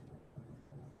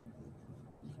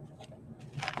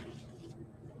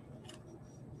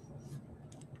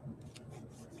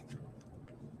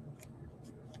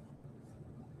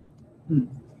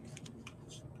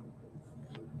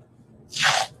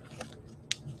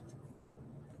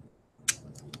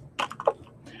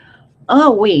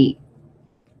 Oh, wait.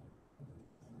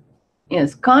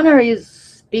 Yes, Connor is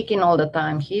speaking all the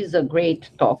time. He's a great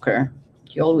talker.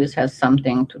 He always has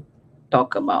something to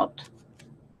talk about.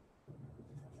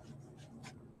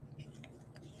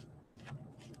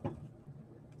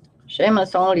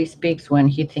 Seamus only speaks when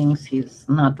he thinks he's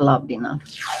not loved enough,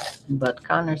 but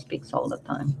Connor speaks all the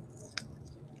time.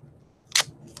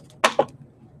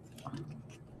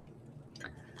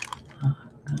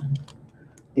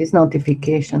 These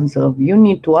notifications of you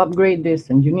need to upgrade this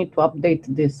and you need to update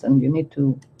this and you need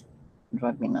to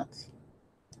drive me nuts.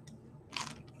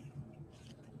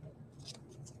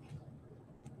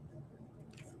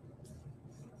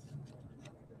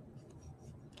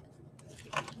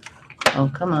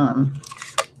 Oh, come on.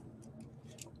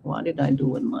 What did I do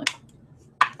with my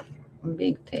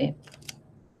big tape?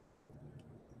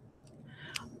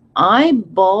 I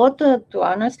bought,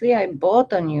 honestly, I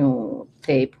bought a new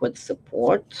tape with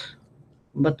support,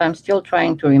 but I'm still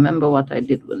trying to remember what I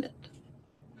did with it.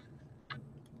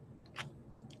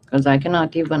 Because I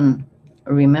cannot even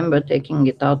remember taking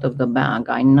it out of the bag.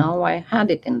 I know I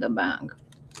had it in the bag.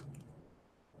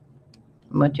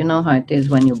 But you know how it is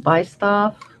when you buy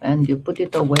stuff and you put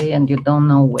it away and you don't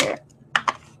know where.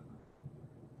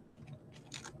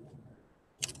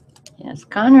 Yes,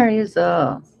 Connor is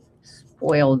a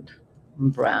spoiled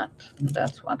brat.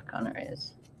 That's what Connor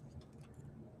is.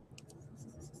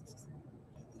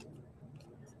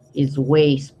 He's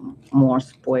way more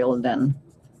spoiled than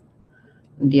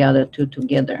the other two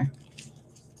together.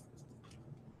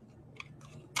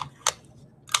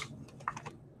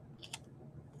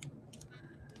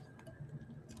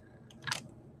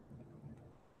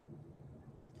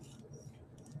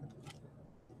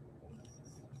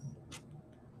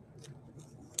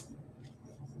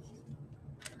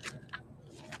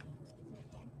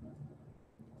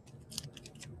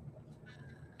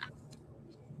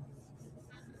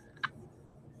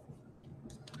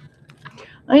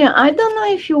 Oh, yeah, I don't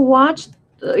know if you watched,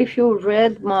 if you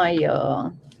read my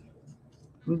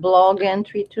blog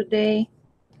entry today.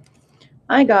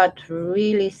 I got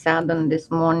really saddened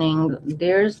this morning.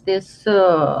 There's this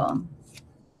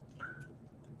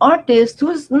artist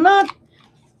who's not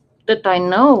that I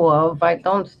know of. I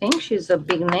don't think she's a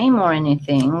big name or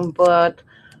anything, but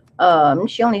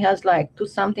she only has like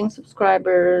 2-something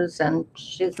subscribers, and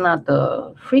she's not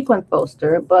a frequent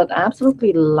poster, but I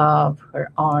absolutely love her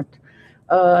art.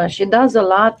 She does a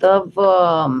lot of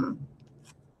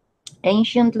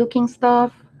ancient looking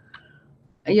stuff,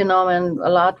 you know, and a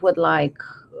lot with like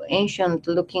ancient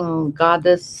looking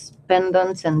goddess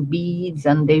pendants and beads,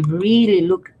 and they really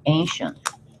look ancient.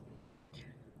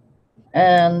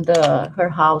 And her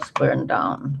house burned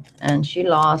down and she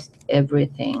lost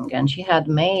everything, and she had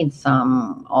made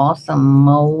some awesome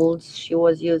molds she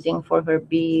was using for her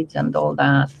beads and all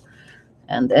that,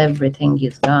 and everything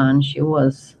is gone. She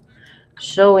was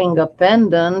showing a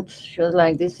pendant. She was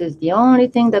like, this is the only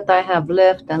thing that I have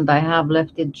left, and I have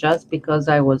left it just because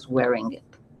I was wearing it.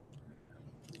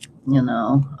 You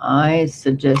know, I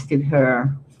suggested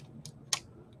her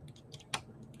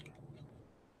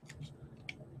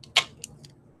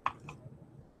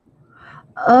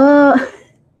uh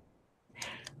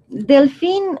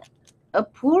Delphine,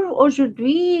 pour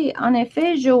aujourd'hui, en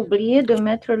effet, j'ai oublié de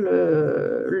mettre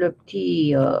le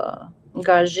petit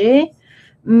gagé,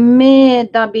 mais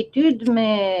d'habitude,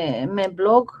 mes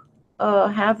blogs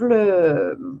have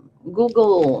le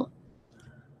Google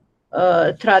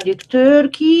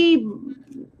traducteur qui,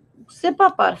 c'est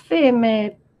pas parfait,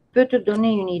 mais peut te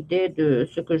donner une idée de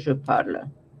ce que je parle.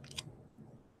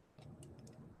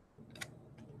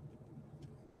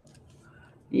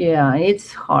 Yeah,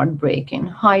 it's heartbreaking.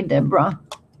 Hi, Deborah.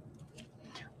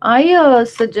 I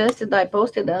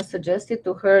posted and suggested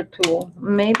to her to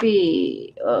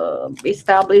maybe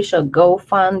establish a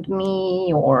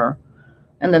GoFundMe or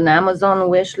an Amazon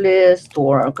wish list,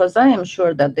 or because I am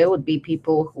sure that there would be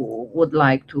people who would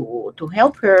like to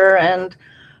help her. And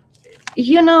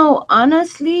you know,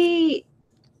 honestly,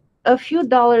 a few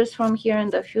dollars from here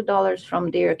and a few dollars from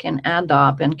there can add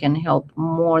up and can help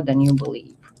more than you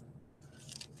believe.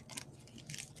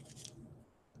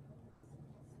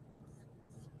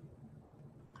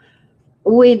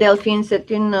 Oui, Delphine, c'est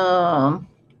une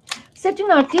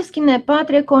artiste qui n'est pas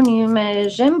très connue, mais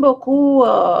j'aime beaucoup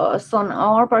son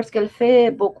art parce qu'elle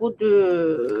fait beaucoup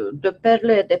de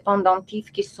perles et de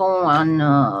pendentifs qui sont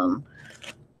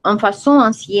en façon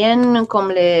ancienne,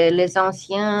 comme les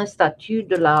anciens statues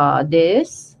de la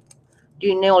déesse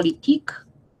du néolithique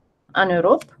en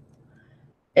Europe.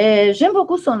 Et j'aime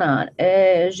beaucoup son art.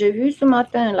 Et j'ai vu ce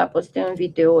matin, elle a posté une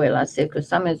vidéo, elle a dit que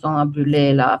sa maison a brûlé,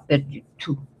 elle a perdu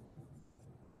tout.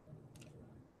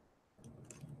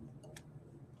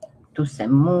 Tous ces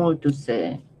moules, tous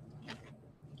ces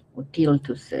outils,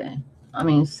 tous ces... I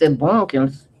mean, c'est bon que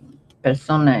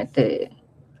personne n'a été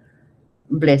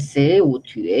blessé ou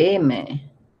tué, mais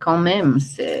quand même,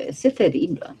 c'est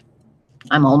terrible.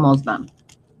 I'm almost done.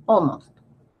 Almost.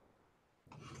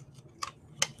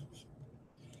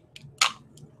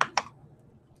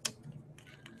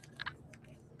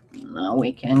 Now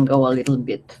we can go a little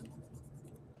bit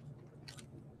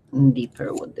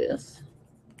deeper with this.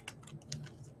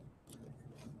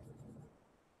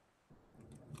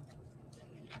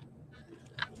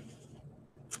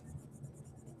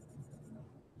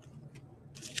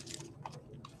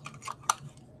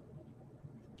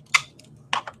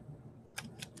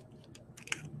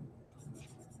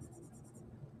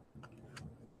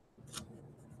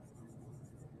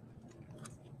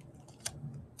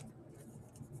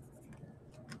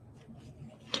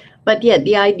 But yeah,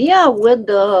 the idea with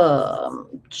the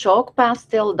chalk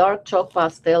pastel, dark chalk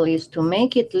pastel, is to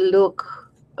make it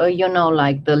look, you know,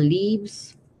 like the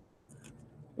leaves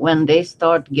when they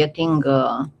start getting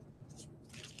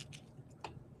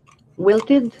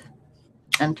wilted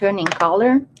and turning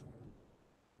color.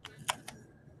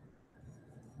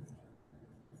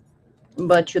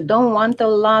 But you don't want a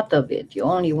lot of it. You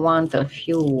only want a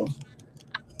few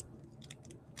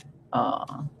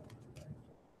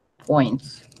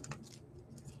points.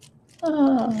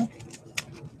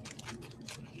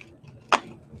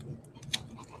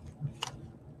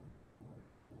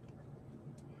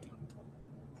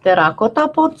 Terracotta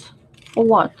pots or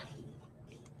what?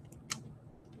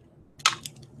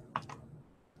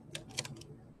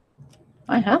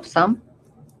 I have some.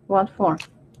 What for?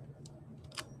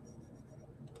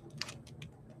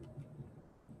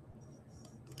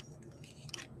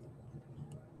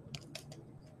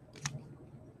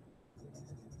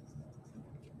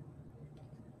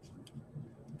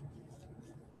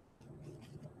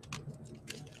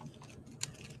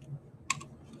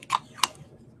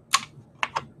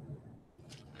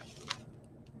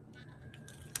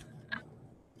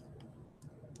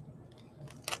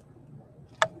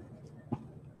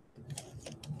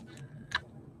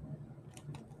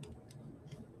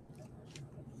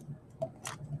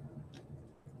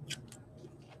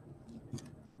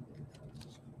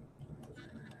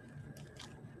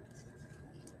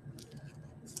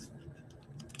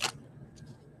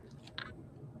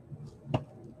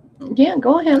 Yeah,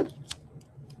 go ahead.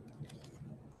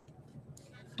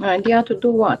 Idea to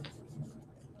do what?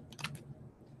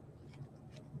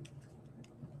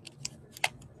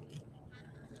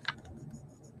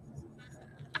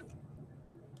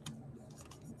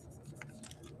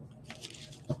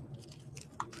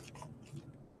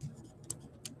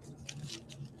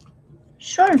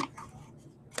 Sure.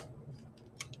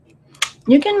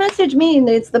 You can message me.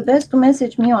 It's the best to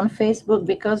message me on Facebook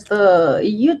because the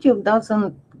YouTube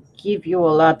doesn't give you a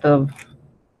lot of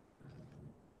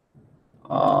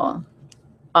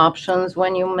options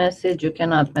when you message. You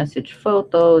cannot message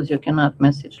photos. You cannot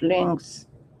message links.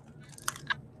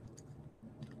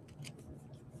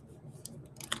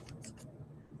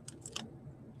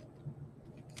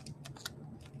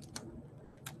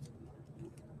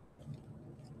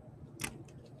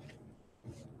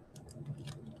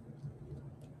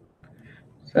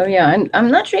 So yeah, and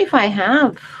I'm not sure if I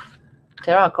have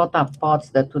terracotta pots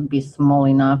that would be small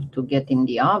enough to get in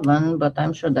the oven, but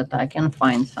I'm sure that I can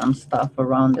find some stuff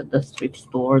around at the thrift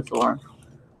stores or...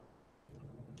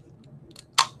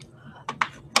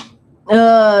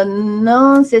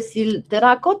 non, Cécile,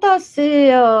 terracotta,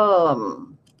 c'est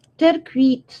terre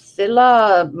cuite. C'est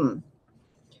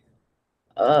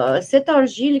cette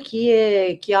argile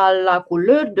qui a la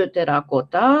couleur de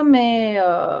terracotta, mais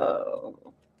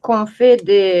qu'on fait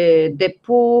des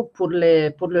pots pour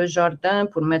le jardin,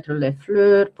 pour mettre les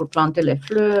fleurs, pour planter les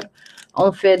fleurs.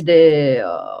 On fait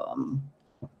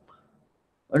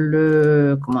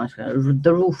comment ça s'appelle, the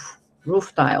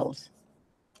roof tiles.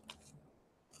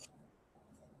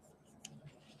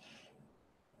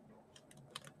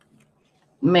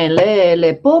 Mais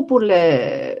les pots pour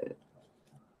les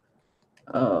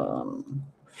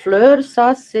fleurs,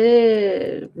 ça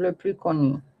c'est le plus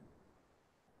connu.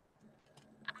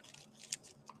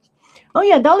 Oh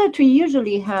yeah, Dollar Tree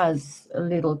usually has a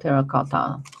little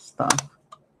terracotta stuff.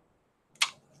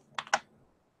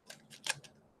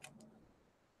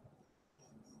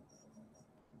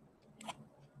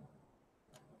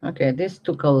 Okay, this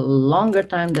took a longer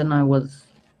time than I was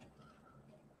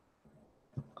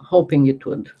hoping it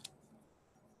would.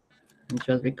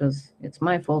 Just because it's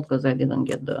my fault because I didn't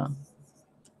get the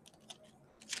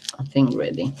thing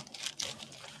ready.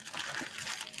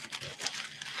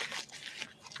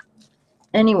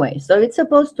 Anyway, so it's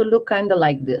supposed to look kind of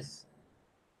like this.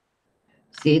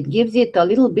 See, it gives it a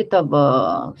little bit of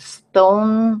a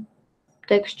stone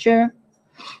texture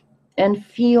and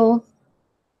feel.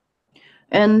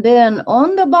 And then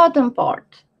on the bottom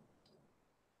part,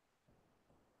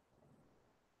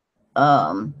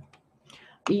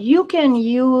 you can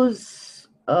use,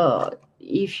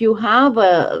 if you have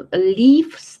a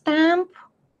leaf stamp,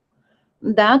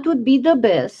 that would be the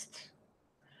best.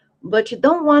 But you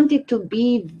don't want it to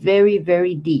be very,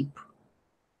 very deep.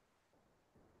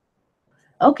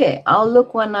 Okay, I'll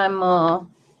look when I'm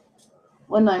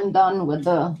done with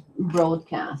the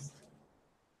broadcast.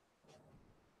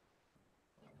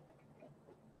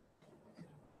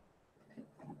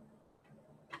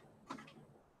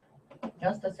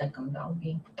 Just a second, I'll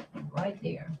be right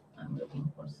there. I'm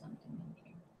looking for something in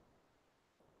here.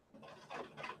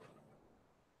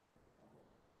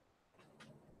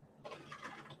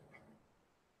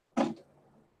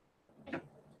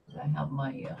 I have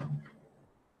my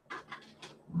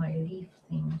my leaf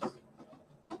things.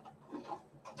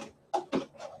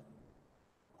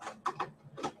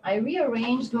 I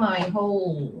rearranged my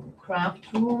whole craft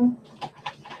room,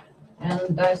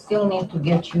 and I still need to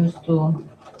get used to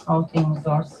how things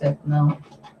are set now.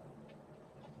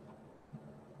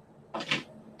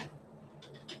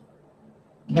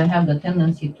 They have the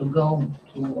tendency to go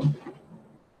to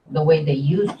the way they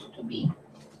used to be.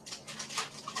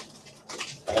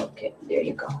 Okay, there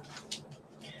you go.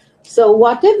 So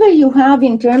whatever you have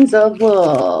in terms of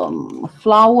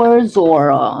flowers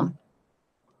or...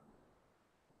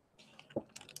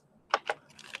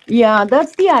 yeah,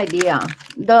 that's the idea.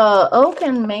 The oak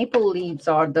and maple leaves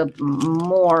are the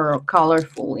more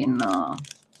colorful in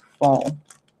fall.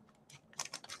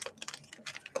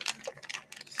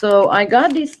 So I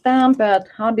got this stamp at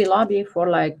Hobby Lobby for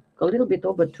like a little bit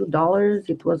over $2.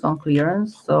 It was on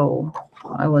clearance, so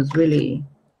I was really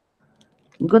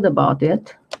good about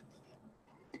it.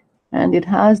 And it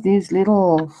has these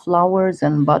little flowers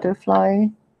and butterfly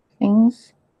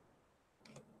things.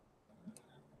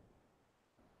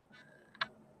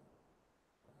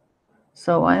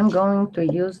 So I'm going to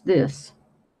use this.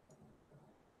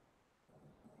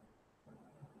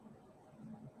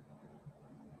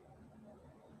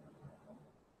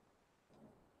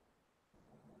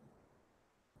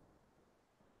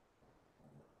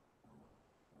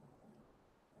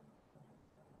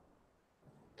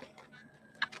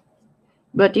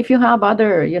 But if you have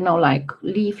other, you know, like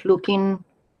leaf looking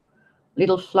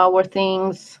little flower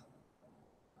things,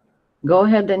 go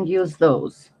ahead and use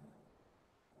those.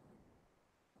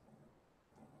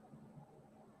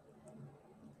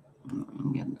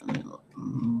 Get a little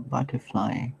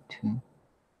butterfly too.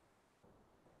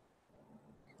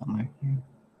 Somewhere here.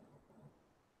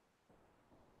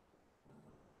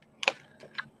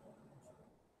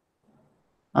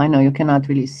 I know you cannot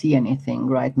really see anything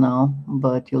right now,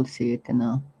 but you'll see it in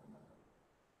a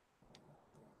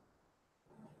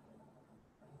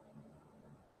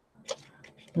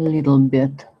little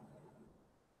bit.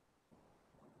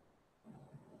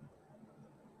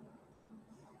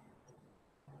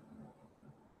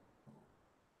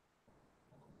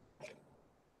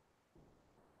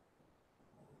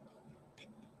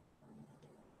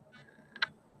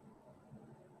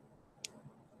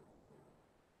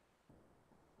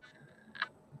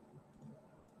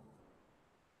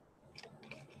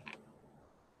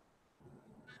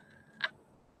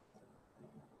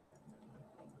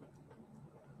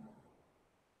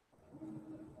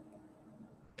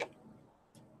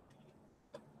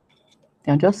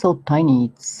 They're just so tiny,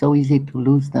 it's so easy to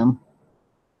lose them.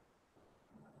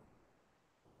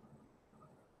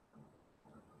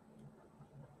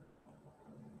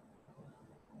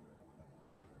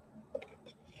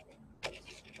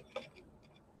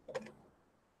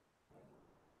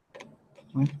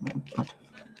 Where's my butterfly?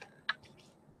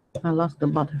 I lost the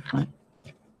butterfly.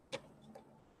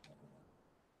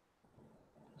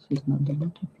 This is not the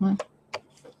butterfly.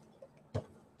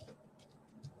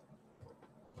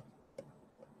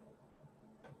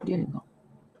 There you go.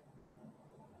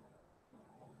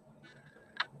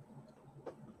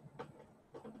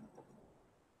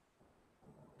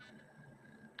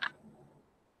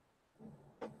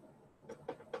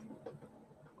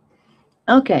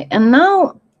 Okay, and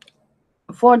now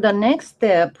for the next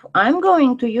step, I'm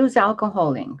going to use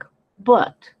alcohol ink,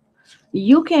 but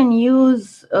you can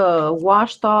use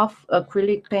washed off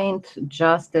acrylic paint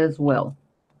just as well.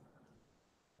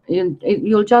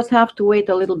 You'll just have to wait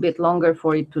a little bit longer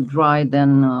for it to dry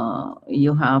than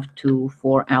you have to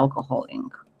for alcohol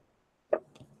ink.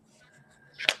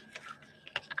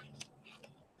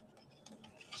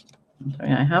 I'm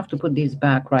sorry, I have to put these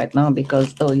back right now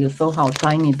because though you saw how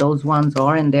tiny those ones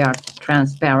are and they are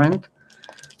transparent.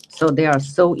 So they are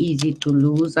so easy to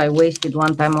lose. I wasted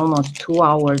one time almost 2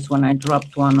 hours when I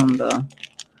dropped one on the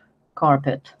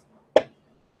carpet.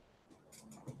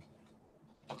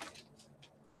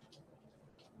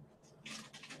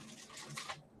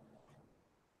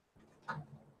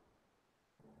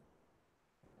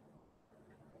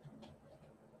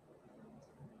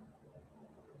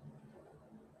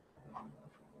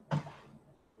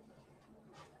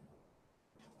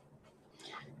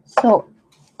 So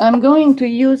I'm going to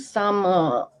use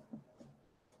some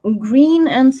green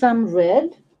and some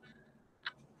red.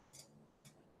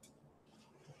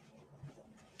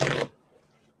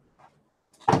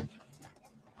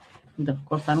 And of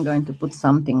course, I'm going to put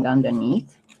something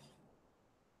underneath.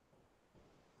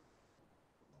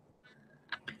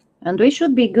 And we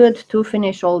should be good to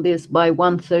finish all this by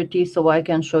 1:30 so I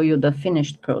can show you the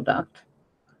finished product.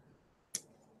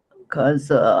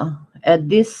 Because at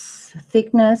this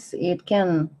thickness, it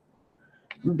can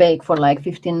bake for like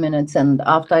 15 minutes. And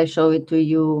after I show it to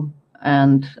you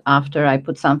and after I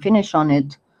put some finish on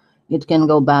it, it can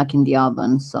go back in the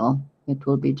oven. So it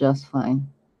will be just fine.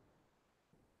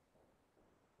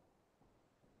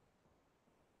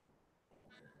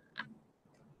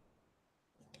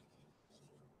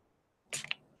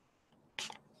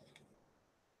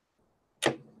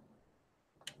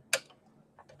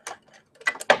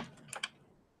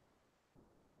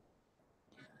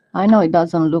 I know it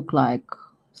doesn't look like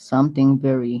something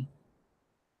very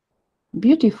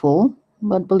beautiful,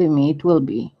 but believe me, it will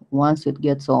be once it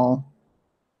gets all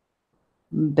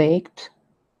baked.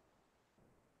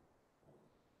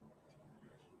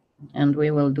 And we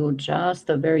will do just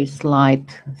a very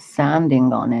slight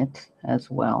sanding on it as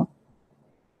well.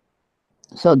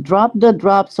 So drop the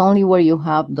drops only where you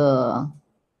have the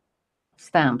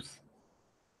stamps.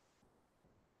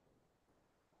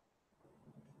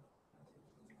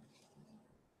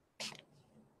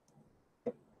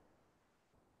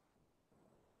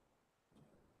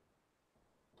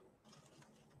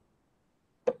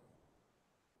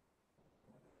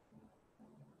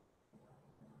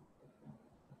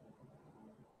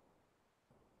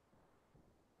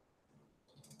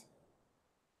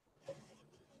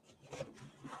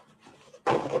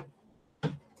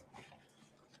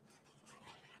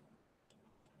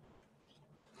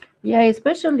 Yeah,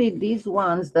 especially these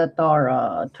ones that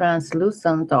are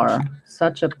translucent are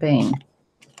such a pain.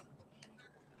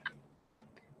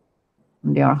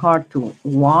 they are hard to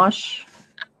wash.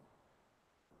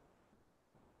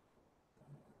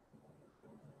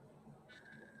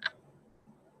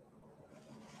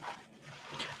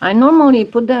 I normally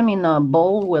put them in a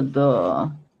bowl with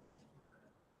a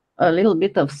little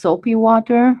bit of soapy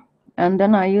water, and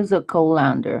then I use a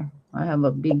colander. I have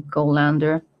a big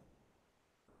colander,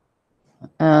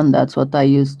 and that's what I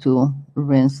use to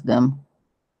rinse them.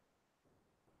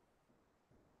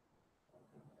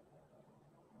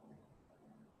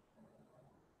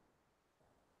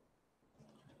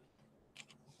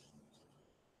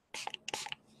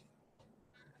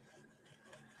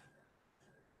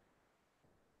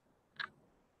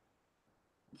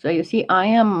 So you see, I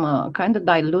am kind of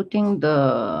diluting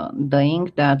the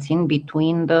ink that's in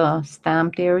between the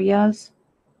stamped areas.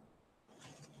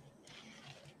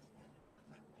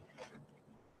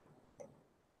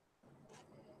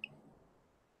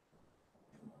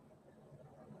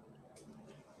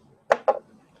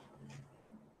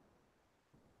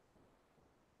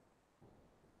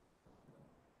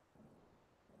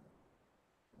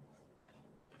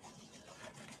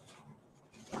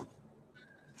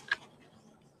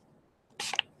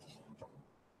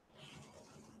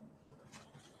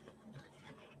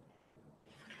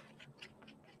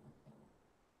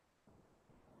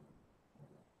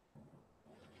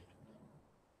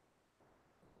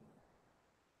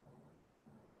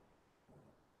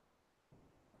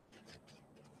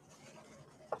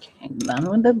 Done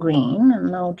with the green,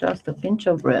 and now just a pinch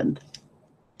of red.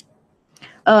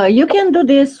 You can do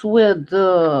this with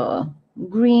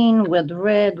green, with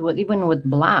red, with even with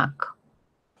black.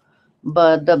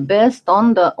 But the best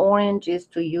on the orange is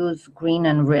to use green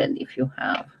and red if you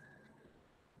have,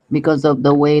 because of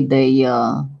the way they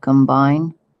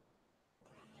combine.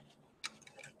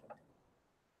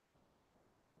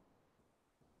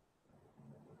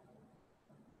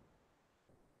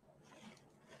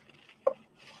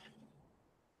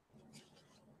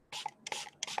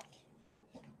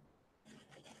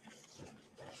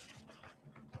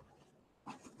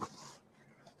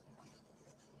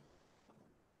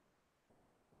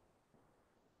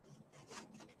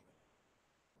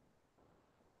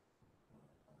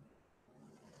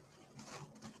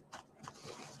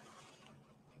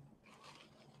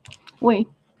 Oui,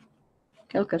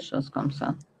 quelque chose comme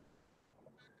ça.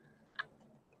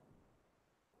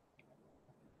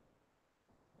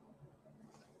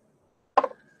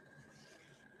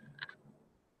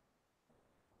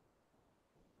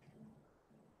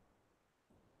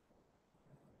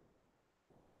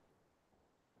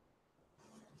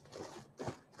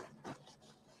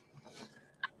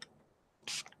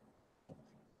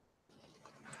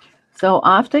 So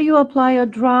after you apply a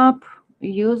drop,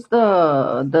 use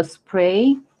the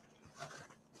spray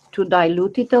to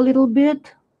dilute it a little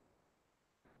bit.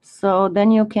 So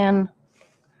then you can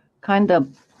kind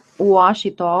of wash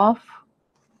it off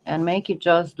and make it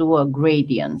just do a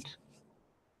gradient.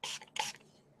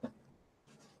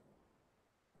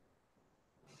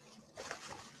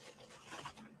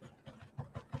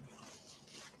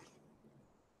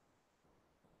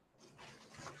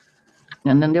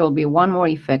 And then there will be one more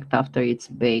effect after it's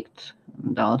baked,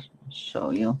 and I'll show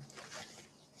you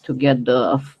to get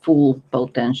the full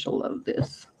potential of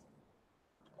this.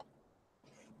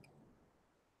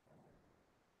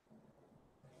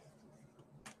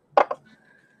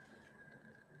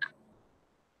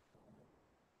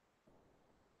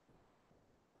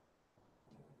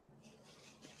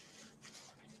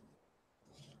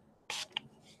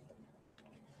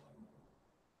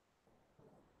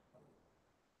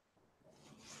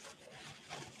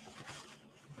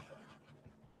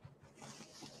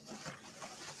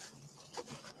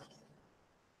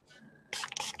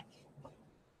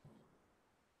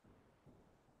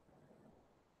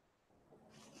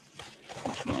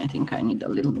 I think I need a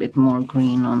little bit more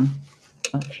green on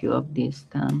a few of these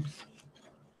stamps.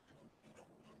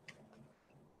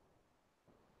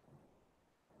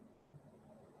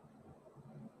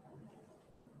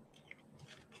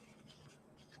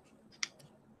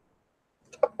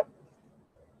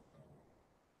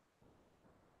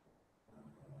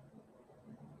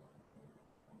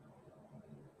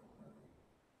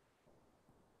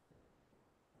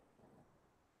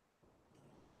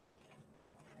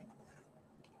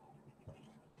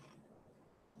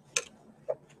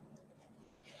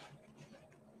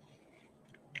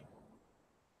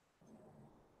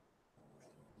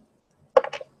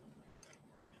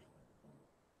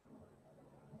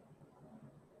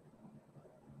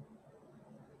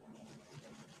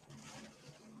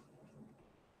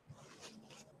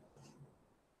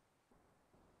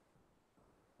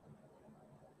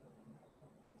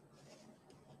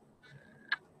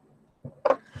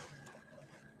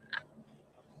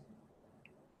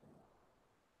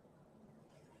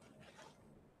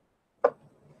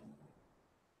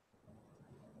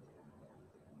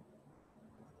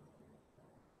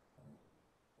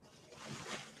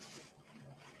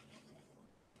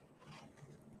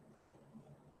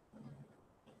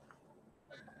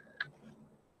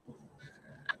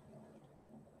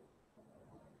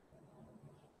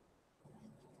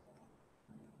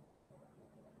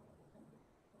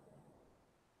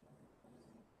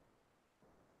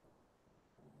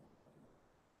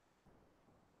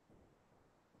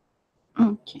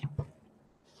 Okay.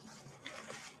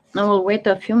 Now we'll wait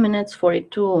a few minutes for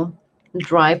it to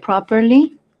dry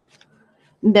properly.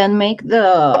 Then make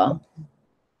the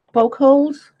poke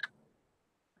holes.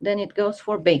 Then it goes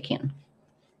for baking.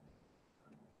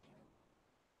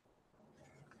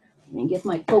 Let me get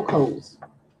my poke holes.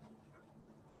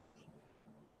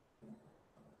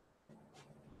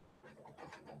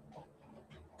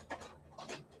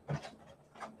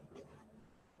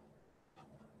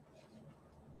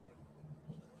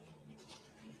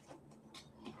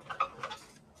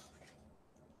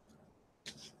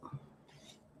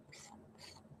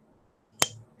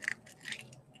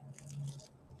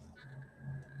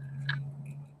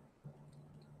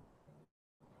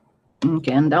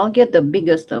 Okay, and I'll get the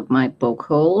biggest of my poke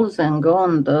holes and go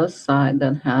on the side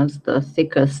that has the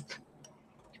thickest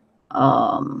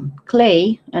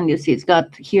clay. And you see it's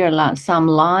got here some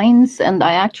lines, and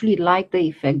I actually like the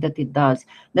effect that it does.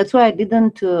 That's why I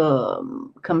didn't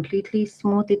completely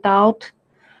smooth it out,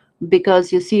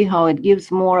 because you see how it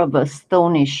gives more of a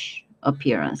stonish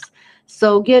appearance.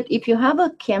 So if you have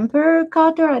a Kemper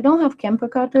cutter, I don't have Kemper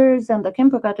cutters, and the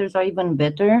Kemper cutters are even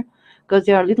better because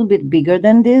they are a little bit bigger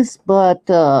than this, but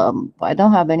I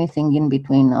don't have anything in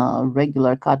between a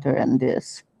regular cutter and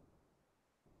this.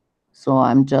 So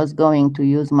I'm just going to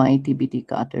use my itty-bitty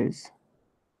cutters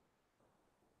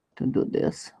to do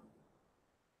this.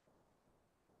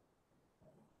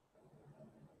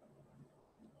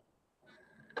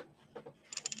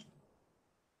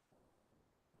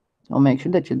 So make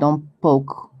sure that you don't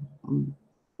poke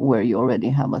where you already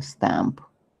have a stamp.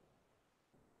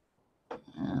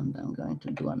 And I'm going to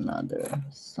do another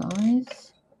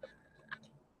size.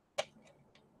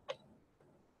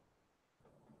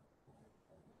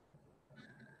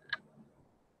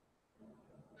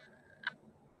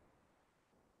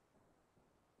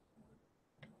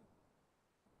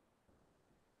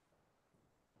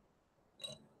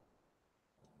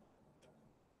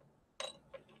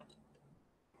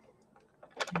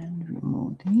 And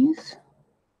remove these.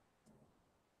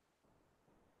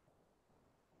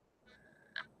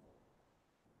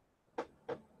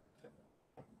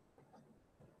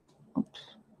 Oops.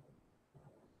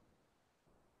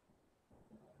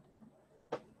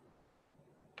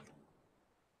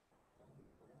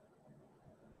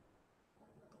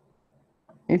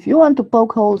 If you want to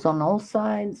poke holes on all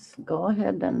sides, go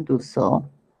ahead and do so.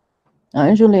 I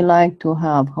usually like to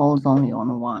have holes only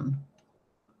on one.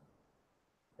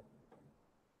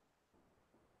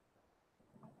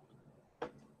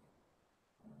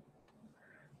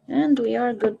 And we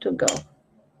are good to go.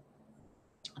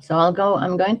 So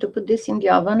I'm going to put this in the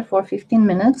oven for 15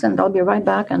 minutes, and I'll be right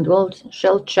back, and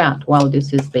she'll chat while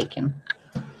this is baking.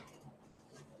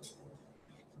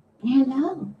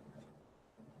 Hello.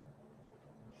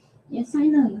 Yes, I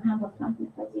know you have a fluffy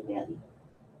fuzzy belly.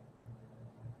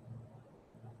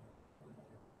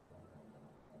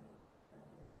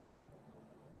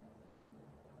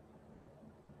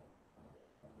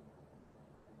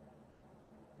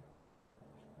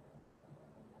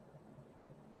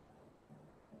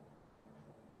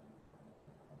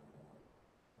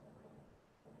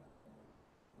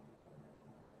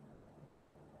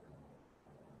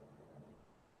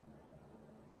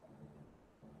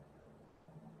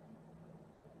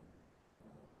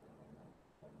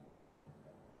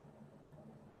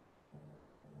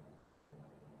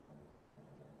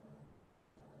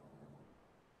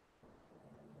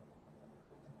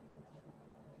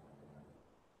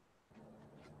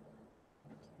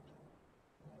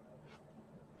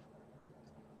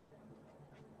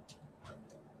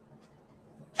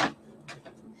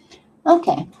 Ok.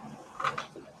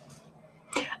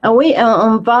 Ah oui,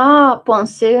 on va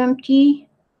penser un petit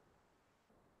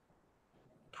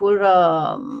pour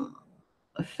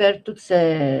faire tout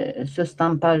ce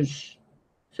stampage,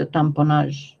 ce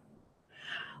tamponnage.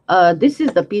 This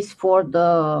is the piece for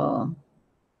the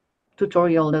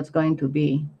tutorial that's going to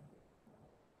be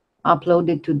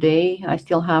uploaded today. I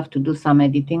still have to do some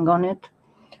editing on it.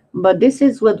 But this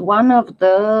is with one of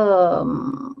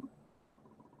the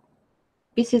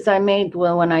pieces I made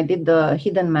when I did the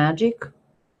hidden magic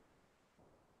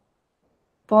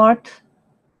part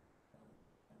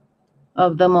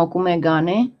of the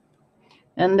mokumegane.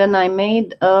 And then I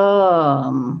made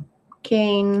a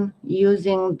cane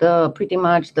using pretty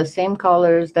much the same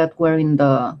colors that were in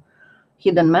the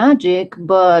hidden magic,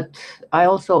 but I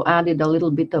also added a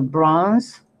little bit of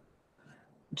bronze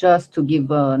just to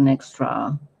give an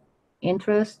extra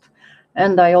interest.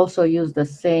 And I also used the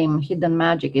same hidden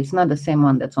magic. It's not the same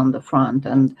one that's on the front.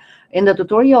 And in the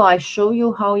tutorial, I show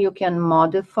you how you can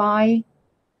modify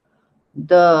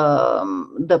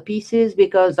the pieces,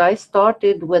 because I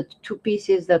started with 2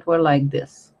 pieces that were like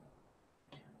this.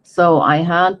 So I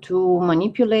had to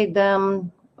manipulate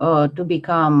them to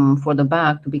become, for the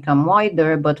back to become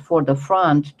wider, but for the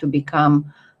front to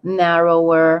become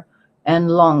narrower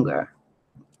and longer.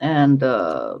 And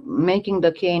making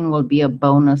the cane will be a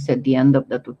bonus at the end of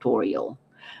the tutorial.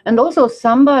 And also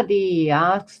somebody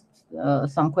asked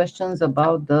some questions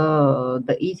about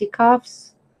the easy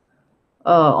cuffs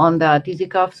on that easy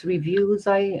cuffs review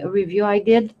I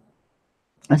did.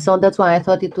 So that's why I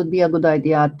thought it would be a good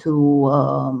idea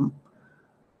to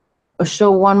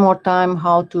show one more time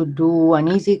how to do an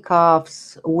easy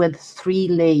cuffs with 3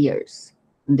 layers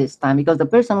this time, because the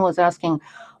person was asking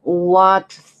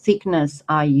what thickness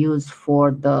I use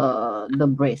for the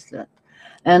bracelet.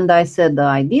 And I said the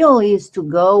ideal is to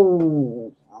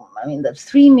go, I mean, the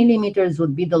 3 millimeters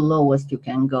would be the lowest you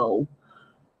can go.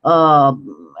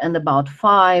 And about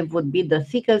 5 would be the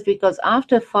thickest, because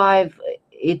after 5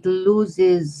 it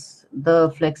loses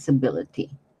the flexibility.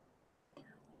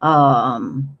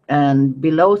 And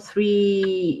below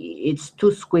 3 it's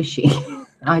too squishy.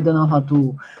 I don't know how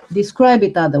to describe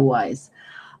it otherwise.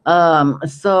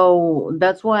 So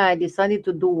that's why I decided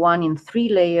to do one in 3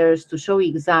 layers to show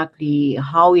exactly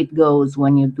how it goes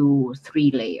when you do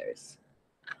 3 layers.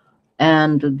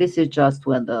 And this is just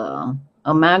with a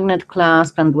magnet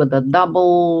clasp and with a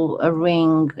double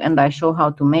ring, and I show how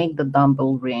to make the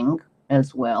double ring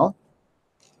as well.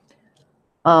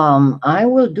 I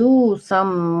will do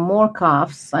some more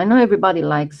cuffs. I know everybody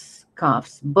likes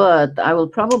cuffs, but I will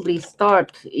probably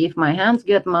start, if my hands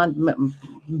get much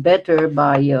better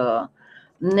by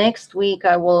next week,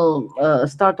 I will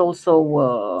start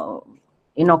also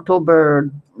in October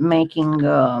making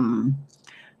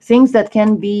things that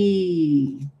can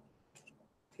be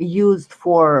used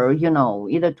for, you know,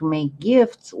 either to make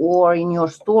gifts or in your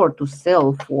store to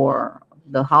sell for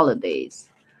the holidays.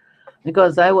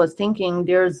 Because I was thinking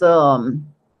there's a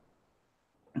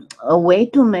way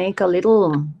to make a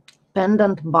little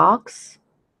pendant box.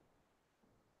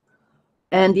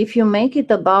 And if you make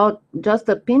it about just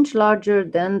a pinch larger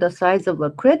than the size of a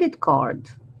credit card,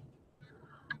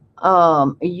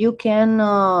 you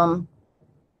can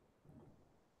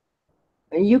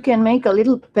make a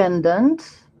little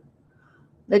pendant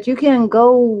that you can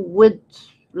go with,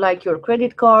 like your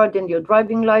credit card and your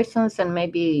driving license and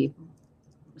maybe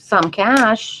some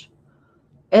cash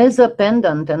as a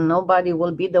pendant, and nobody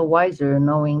will be the wiser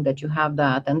knowing that you have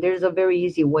that. And there's a very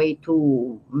easy way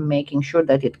to making sure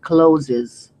that it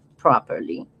closes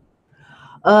properly.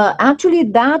 Actually,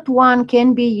 that one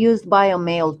can be used by a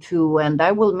male too, and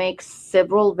I will make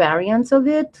several variants of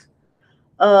it,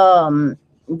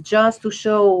 just to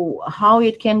show how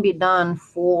it can be done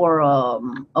for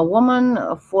a woman,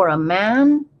 for a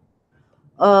man,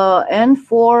 and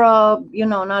for you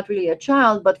know, not really a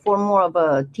child, but for more of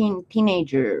a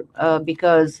teenager,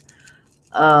 because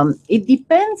it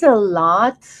depends a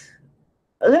lot.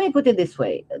 Let me put it this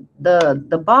way: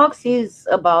 the box is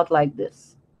about like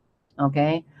this,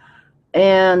 okay,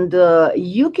 and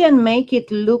you can make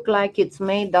it look like it's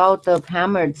made out of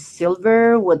hammered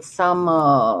silver with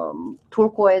some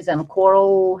turquoise and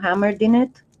coral hammered in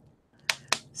it.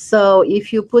 So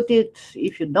if you put it,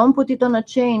 if you don't put it on a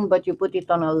chain, but you put it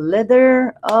on a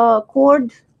leather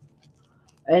cord,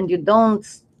 and you don't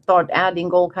start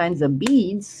adding all kinds of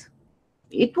beads,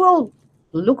 it will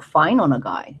look fine on a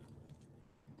guy.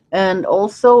 And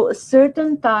also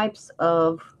certain types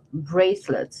of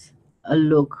bracelets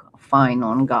look fine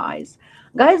on guys.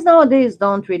 Guys nowadays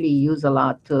don't really use a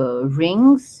lot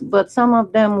rings, but some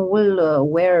of them will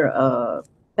wear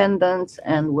pendants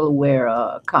and will wear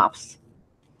cuffs.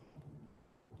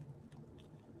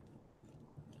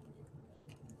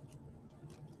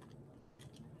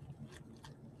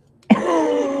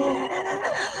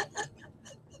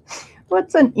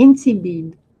 What's an incy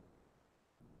bead?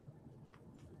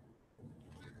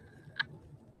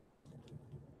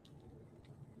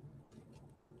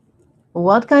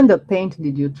 What kind of paint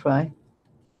did you try?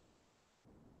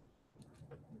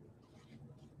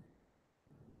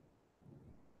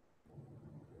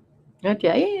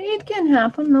 Okay, it can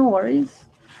happen, no worries.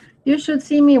 You should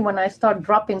see me when I start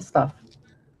dropping stuff.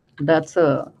 That's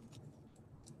okay.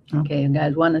 You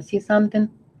guys want to see something?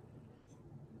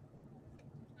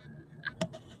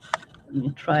 Let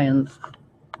me try and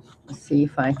see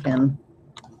if I can.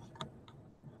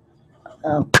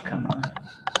 Oh, come on.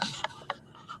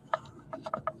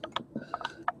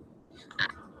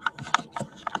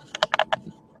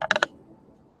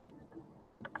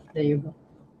 There you go.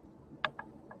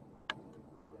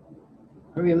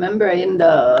 Remember in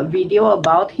the video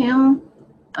about him,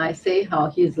 I say how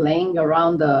he's laying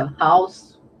around the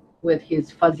house with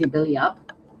his fuzzy belly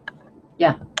up.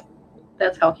 Yeah,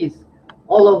 that's how he's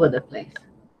all over the place.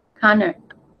 Connor,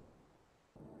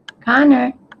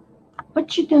 Connor,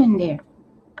 what you doing there?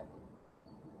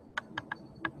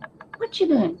 What you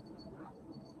doing?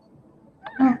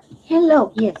 Oh,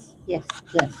 hello. Yes, yes,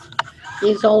 yes.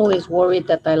 He's always worried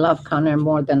that I love Connor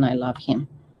more than I love him.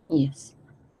 Yes.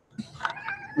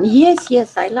 Yes,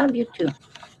 yes, I love you too.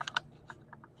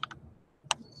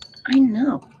 I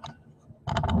know.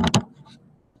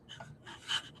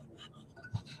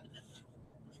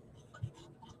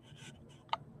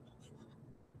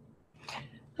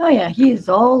 Oh, yeah, he's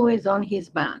always on his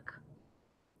back,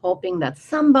 hoping that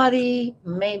somebody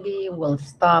maybe will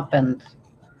stop and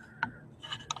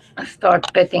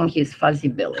start petting his fuzzy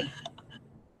belly.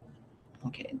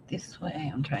 Okay, this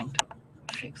way I'm trying to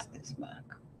fix this back.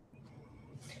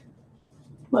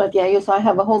 But yeah, yes, I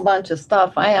have a whole bunch of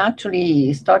stuff. I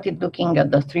actually started looking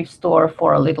at the thrift store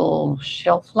for a little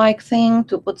shelf-like thing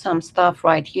to put some stuff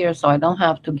right here so I don't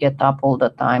have to get up all the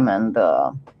time and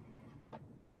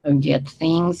get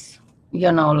things,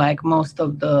 you know, like most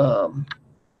of the,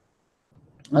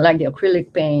 like the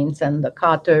acrylic paints and the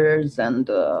cutters and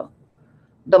the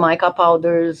mica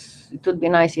powders. It would be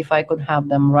nice if I could have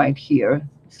them right here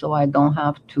so I don't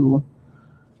have to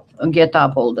get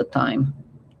up all the time.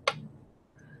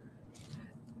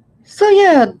 So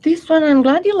yeah, this one, I'm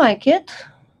glad you like it.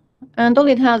 And all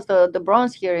it has, the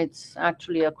bronze here, it's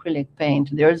actually acrylic paint.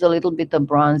 There's a little bit of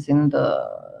bronze in the,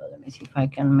 let me see if I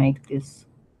can make this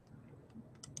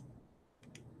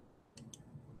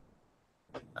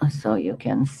so you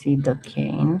can see the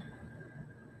cane.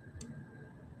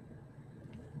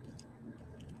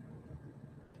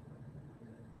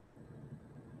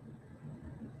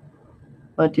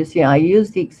 But you see, I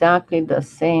used exactly the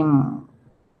same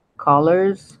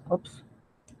colors, oops,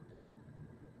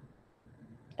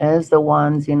 as the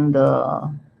ones in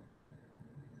the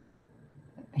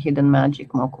Hidden Magic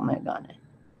Mokumegane,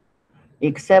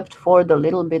 except for the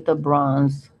little bit of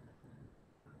bronze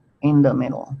in the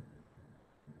middle.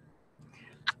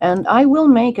 And I will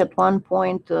make at one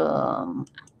point some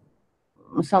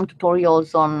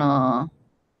tutorials on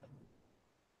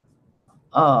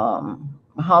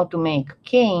how to make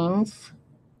canes.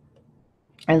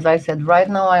 As I said, right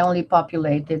now I only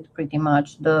populated pretty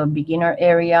much the beginner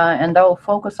area, and I'll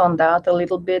focus on that a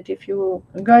little bit if you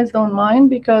guys don't mind,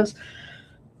 because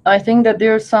I think that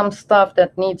there's some stuff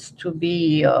that needs to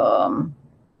be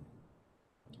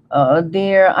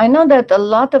there. I know that a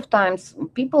lot of times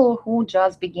people who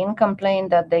just begin complain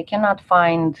that they cannot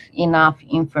find enough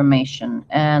information,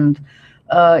 and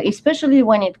especially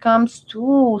when it comes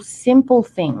to simple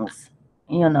things,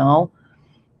 you know.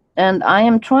 And I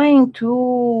am trying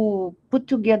to put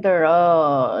together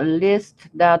a list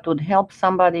that would help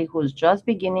somebody who's just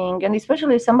beginning, and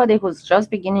especially somebody who's just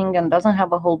beginning and doesn't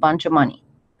have a whole bunch of money,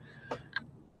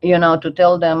 you know, to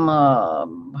tell them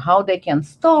how they can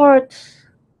start,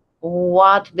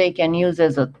 what they can use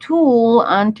as a tool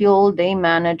until they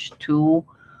manage to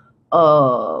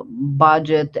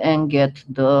budget and get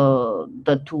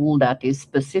the tool that is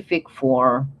specific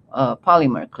for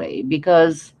polymer clay.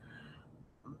 Because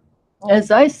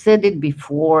as I said it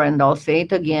before, and I'll say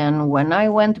it again, when I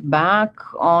went back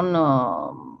on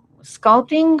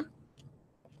sculpting,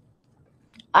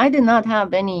 I did not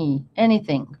have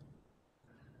anything.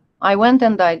 I went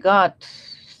and I got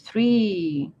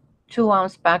 3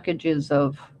 2-ounce packages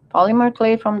of polymer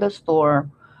clay from the store,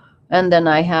 and then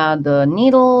I had a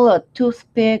needle, a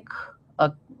toothpick,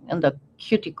 and a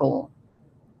cuticle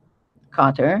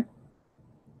cutter.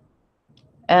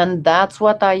 And that's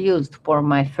what I used for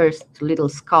my first little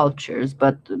sculptures.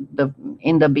 But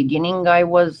in the beginning, I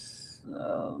was,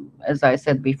 as I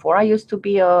said before, I used to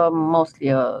be mostly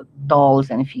a dolls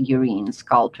and figurine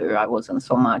sculptor. I wasn't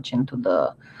so much into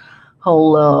the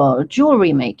whole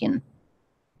jewelry making.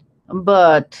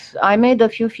 But I made a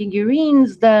few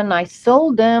figurines, then I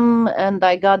sold them, and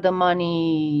I got the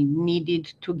money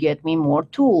needed to get me more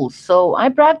tools. So I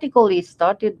practically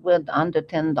started with under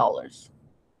 $10.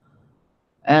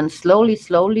 And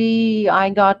slowly, I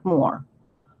got more.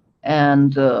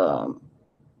 And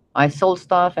I sold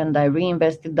stuff, and I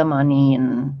reinvested the money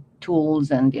in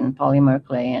tools and in polymer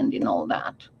clay and in all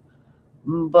that.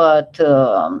 But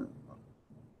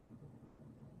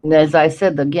as I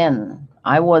said again,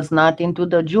 I was not into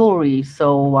the jewelry,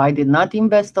 so I did not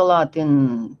invest a lot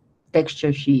in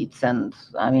texture sheets. And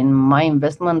I mean, my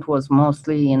investment was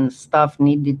mostly in stuff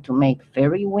needed to make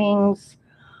fairy wings,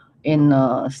 in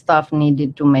stuff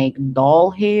needed to make doll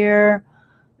hair,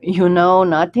 you know,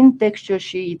 not in texture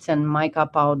sheets and mica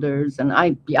powders. And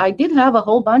I did have a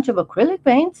whole bunch of acrylic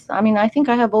paints. I mean, I think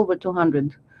I have over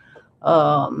 200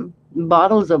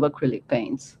 bottles of acrylic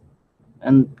paints.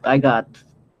 And I got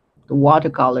the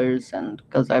watercolors, and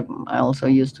because I also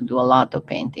used to do a lot of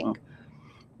painting.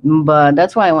 But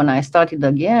that's why when I started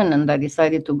again and I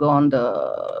decided to go on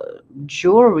the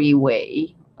jewelry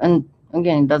way, and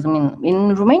again, it doesn't mean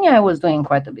in Romania I was doing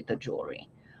quite a bit of jewelry,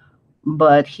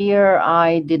 but here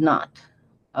I did not.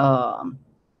 Um,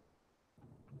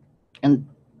 and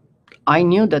I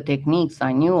knew the techniques,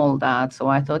 I knew all that, so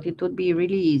I thought it would be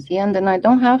really easy, and then I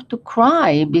don't have to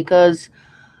cry because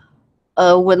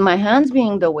with my hands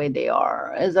being the way they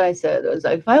are, as I said, as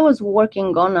if I was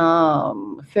working on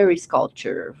a fairy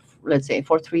sculpture, let's say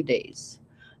for 3 days,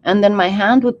 and then my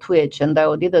hand would twitch and I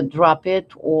would either drop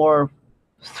it or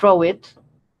throw it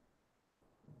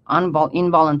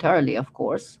involuntarily, of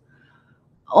course,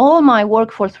 all my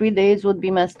work for 3 days would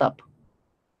be messed up.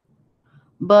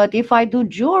 But if I do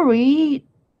jewelry,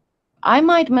 I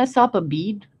might mess up a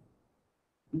bead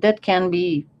that can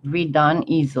be redone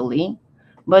easily,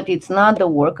 but it's not the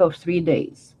work of 3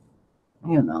 days,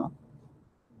 you know.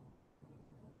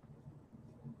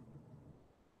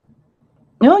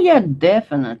 Oh, yeah,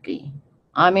 definitely.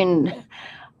 I mean,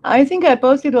 I think I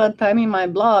posted one time in my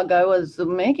blog, I was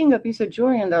making a piece of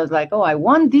jewelry and I was like, oh, I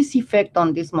want this effect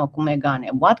on this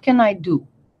mokumegane. What can I do?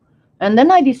 And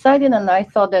then I decided and I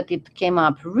thought that it came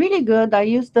up really good. I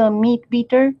used the meat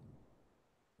beater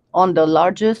on the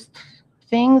largest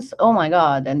things. Oh my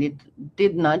God. And it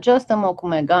did not just a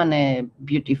mokumegane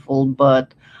beautiful,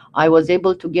 but I was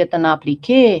able to get an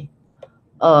applique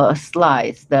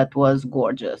slice that was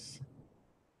gorgeous.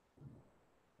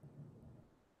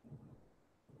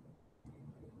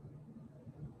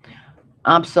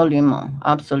 Absolument,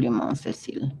 absolument,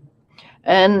 Cecile.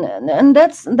 And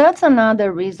that's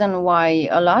another reason why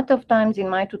a lot of times in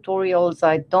my tutorials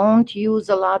I don't use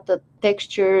a lot of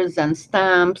textures and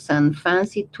stamps and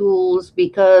fancy tools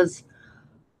because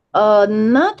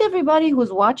not everybody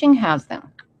who's watching has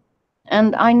them.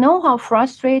 And I know how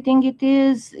frustrating it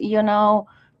is, you know,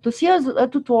 to see a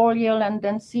tutorial and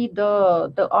then see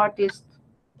the artist,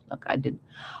 like I did,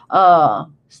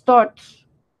 start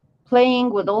playing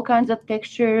with all kinds of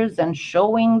textures and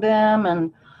showing them,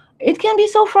 and it can be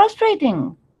so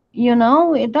frustrating, you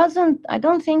know. It doesn't, I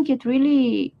don't think it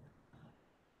really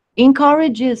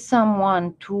encourages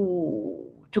someone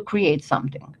to create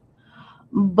something.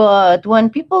 But when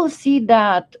people see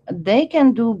that they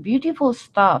can do beautiful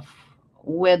stuff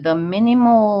with a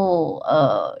minimal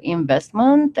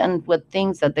investment and with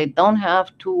things that they don't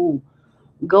have to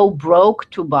go broke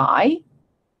to buy,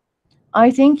 I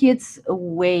think it's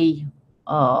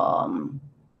um,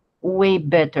 way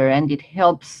better, and it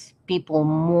helps people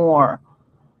more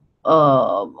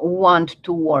want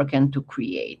to work and to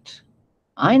create.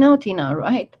 I know, Tina,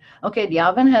 right? Okay, the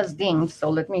oven has dinged, so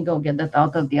let me go get that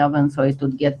out of the oven so it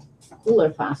would get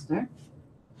cooler faster.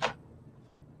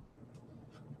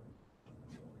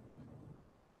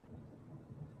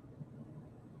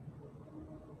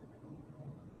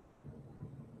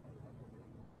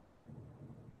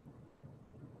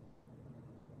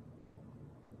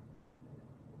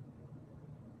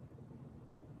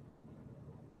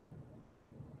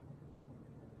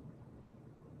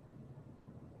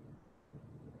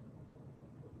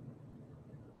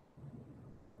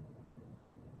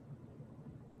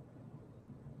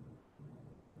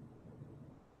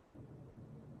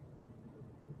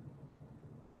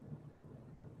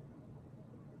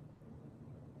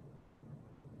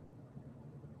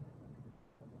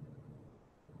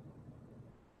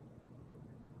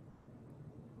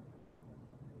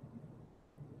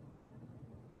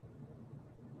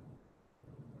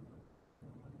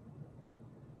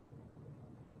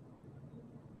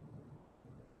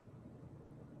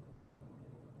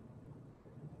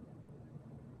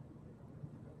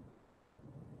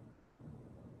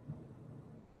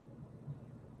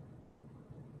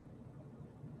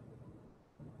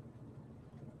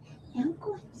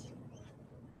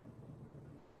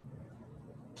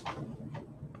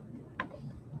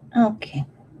 Okay,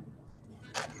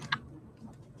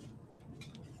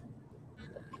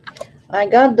 I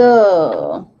got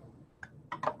the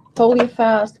totally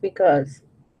fast because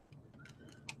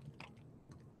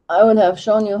I would have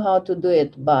shown you how to do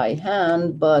it by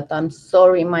hand, but I'm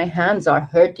sorry, my hands are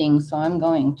hurting, so I'm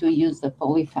going to use the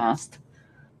polyfast.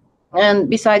 And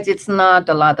besides, it's not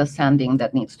a lot of sanding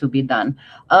that needs to be done.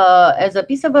 As a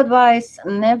piece of advice,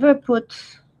 never put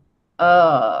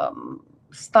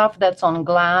stuff that's on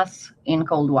glass in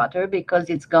cold water because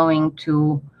it's going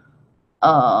to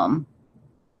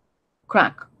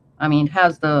crack. I mean, it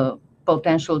has the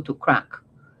potential to crack.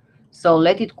 So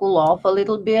let it cool off a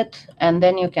little bit, and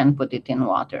then you can put it in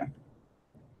water.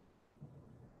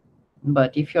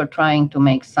 But if you're trying to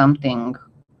make something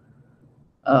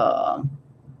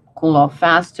cool off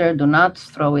faster, do not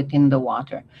throw it in the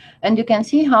water. And you can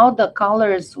see how the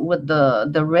colors with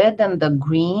the red and the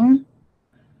green,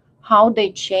 how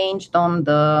they changed on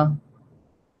the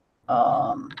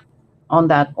on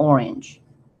that orange.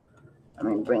 Let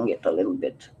me bring it a little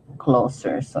bit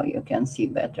closer so you can see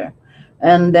better.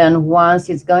 And then once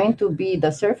it's going to be, the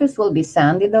surface will be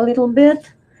sanded a little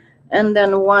bit. And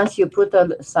then once you put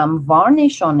some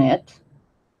varnish on it,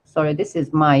 sorry, this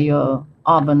is my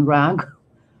oven rag.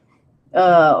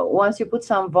 Once you put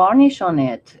some varnish on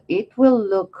it, it will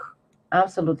look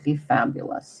absolutely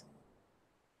fabulous.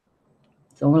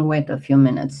 So we'll wait a few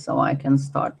minutes so I can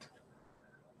start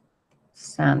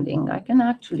sanding. I can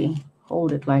actually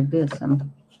hold it like this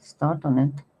and start on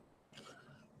it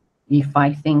if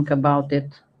I think about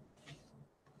it,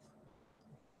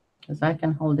 because I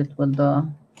can hold it with the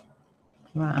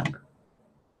rag.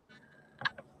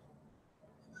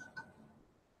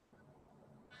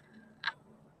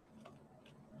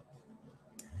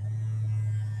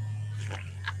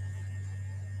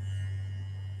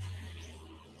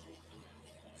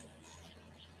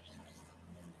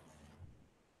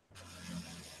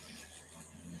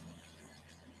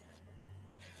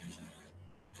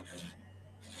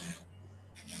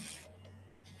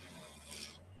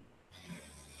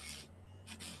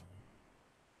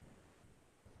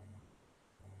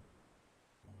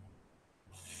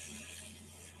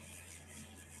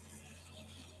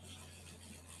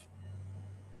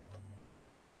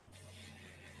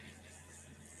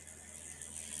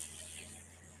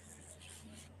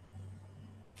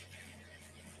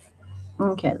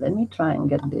 Okay, let me try and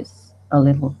get this a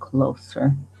little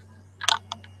closer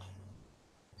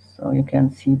so you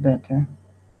can see better.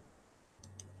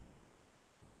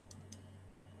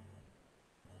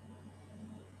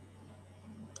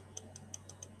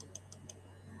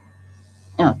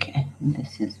 Okay,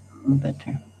 this is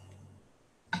better.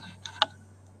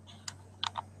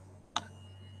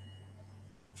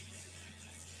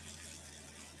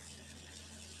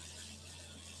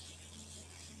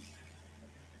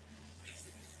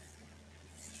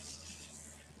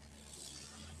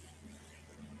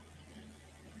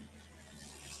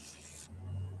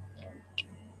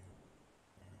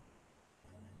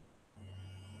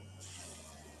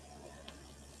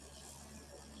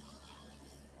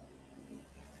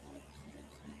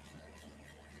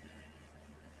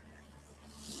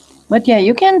 But yeah,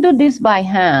 you can do this by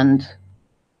hand,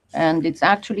 and it's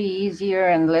actually easier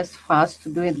and less fast to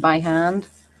do it by hand.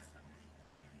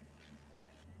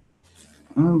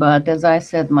 But as I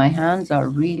said, my hands are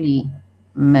really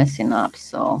messing up,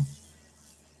 so.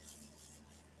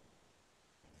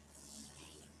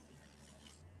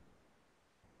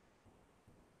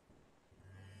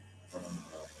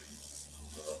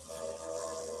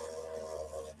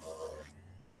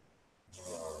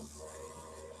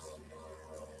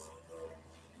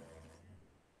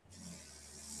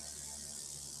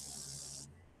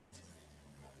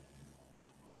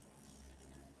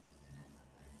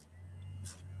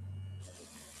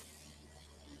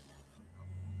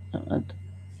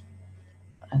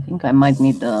 I think I might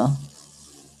need a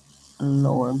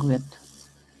lower grit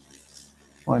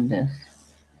for this.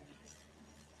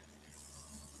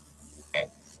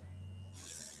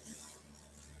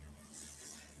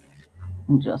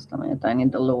 Just a minute, I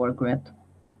need the lower grit.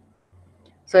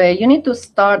 So you need to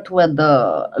start with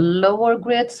the lower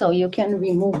grit so you can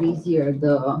remove easier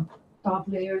the top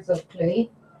layers of clay.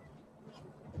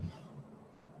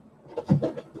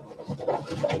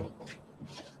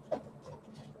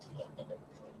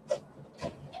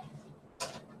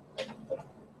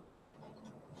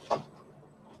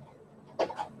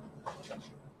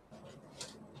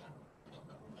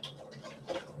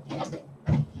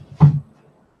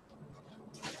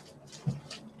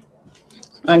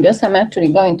 I guess I'm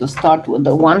actually going to start with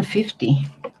the 150.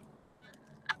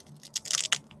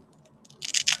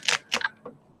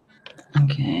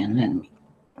 Okay, and let me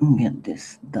get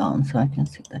this down so I can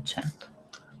see the chat.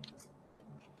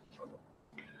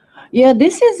 Yeah,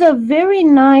 this is a very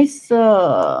nice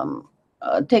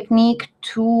technique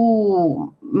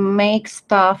to make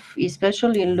stuff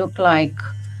especially look like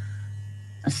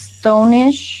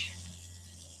stonish.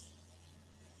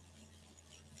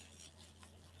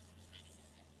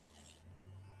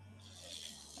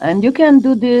 And you can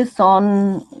do this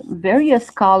on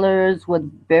various colors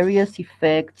with various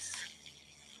effects.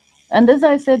 And as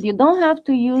I said, you don't have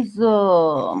to use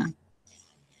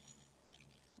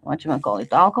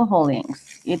whatchamacallit, alcohol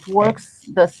inks. It works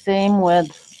the same with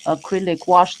acrylic,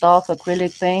 washed off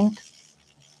acrylic paint.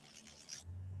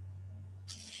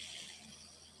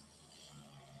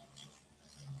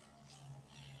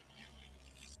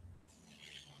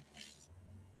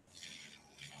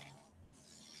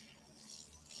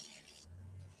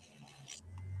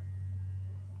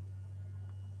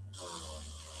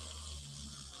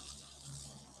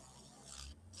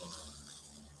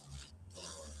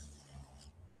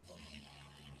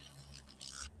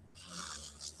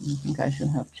 I think I should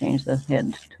have changed the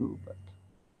head too, but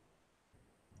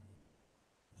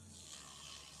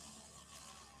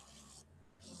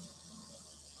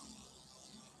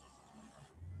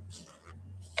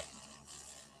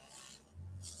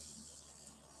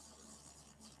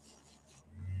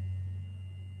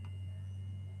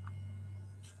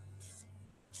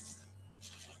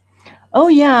oh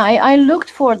yeah, I looked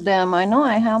for them. I know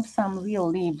I have some real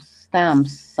leaves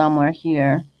stamps somewhere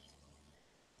here.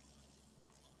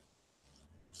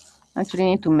 Actually, I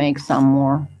need to make some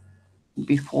more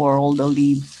before all the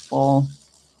leaves fall.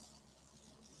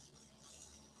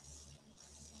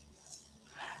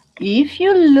 If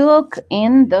you look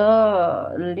in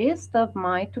the list of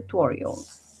my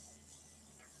tutorials,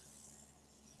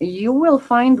 you will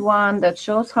find one that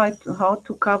shows how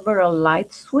to cover a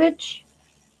light switch.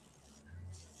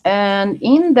 And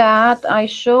in that, I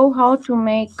show how to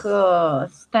make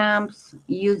stamps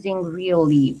using real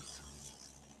leaves.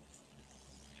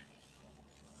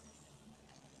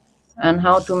 And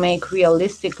how to make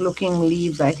realistic looking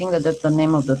leaves. I think that's the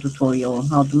name of the tutorial,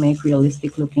 how to make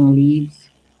realistic looking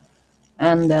leaves.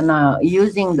 And then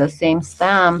using the same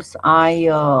stamps, I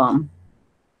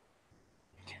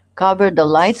covered the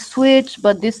light switch,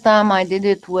 but this time I did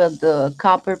it with the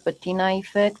copper patina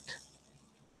effect.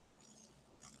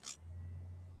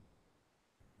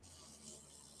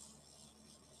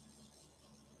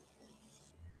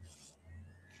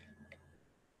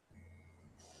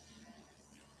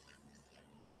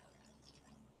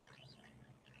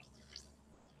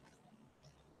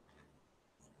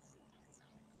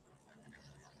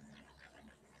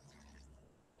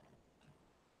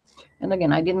 And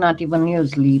again, I did not even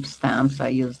use leaf stamps. I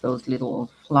used those little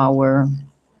flower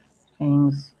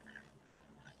things.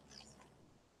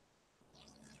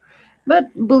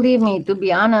 But believe me, to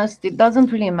be honest, it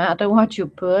doesn't really matter what you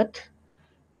put,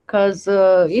 because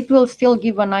it will still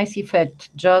give a nice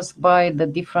effect just by the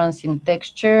difference in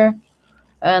texture.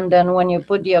 And then when you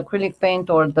put the acrylic paint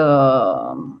or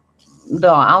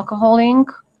the alcohol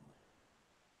ink,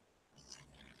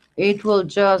 it will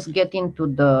just get into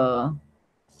the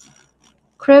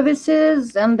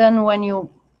crevices, and then when you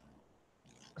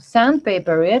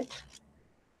sandpaper it,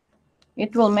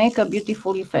 it will make a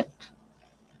beautiful effect.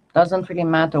 Doesn't really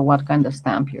matter what kind of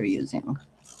stamp you're using.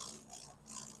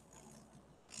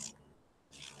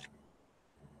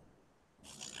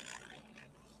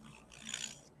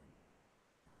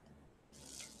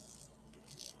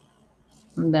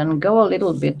 And then go a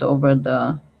little bit over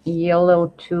the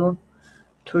yellow too,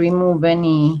 to remove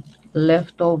any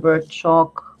leftover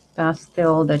chalk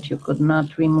pastel that you could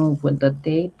not remove with the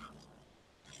tape.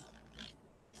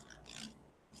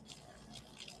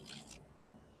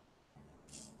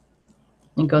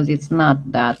 Because it's not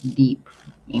that deep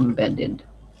embedded.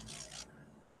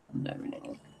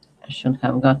 I should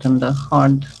have gotten the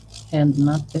hard head,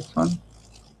 not this one.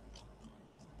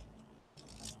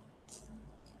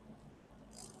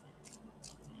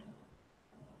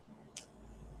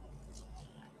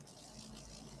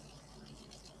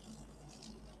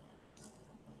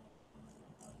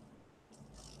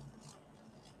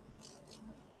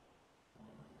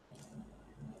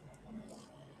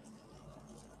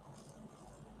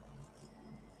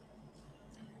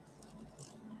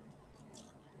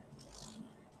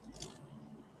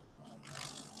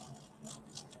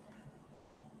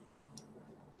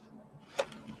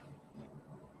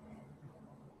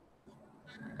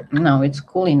 No, it's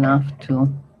cool enough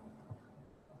to.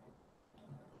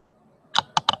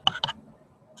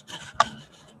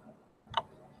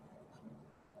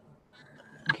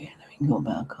 Okay, let me go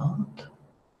back out.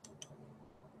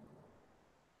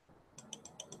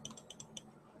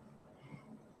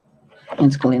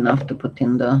 It's cool enough to put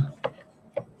in the.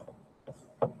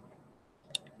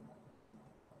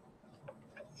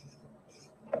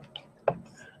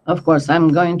 Of course,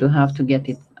 I'm going to have to get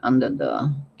it under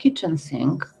the kitchen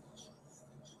sink.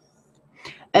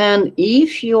 And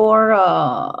if your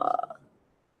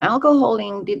alcohol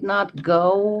ink did not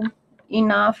go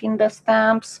enough in the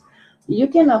stamps, you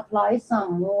can apply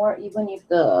some more even if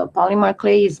the polymer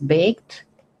clay is baked.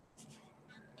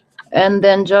 And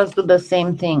then just do the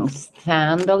same thing.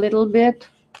 Stand a little bit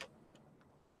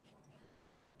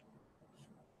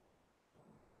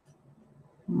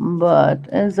But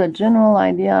as a general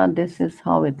idea, this is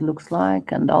how it looks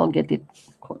like, and I'll get it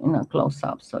in a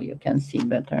close-up so you can see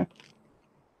better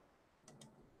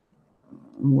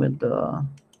with the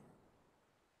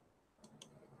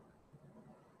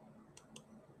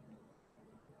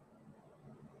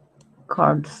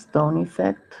carved stone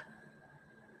effect.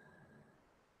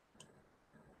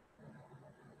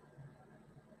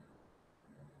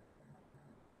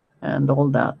 And all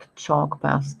that chalk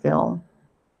pastel.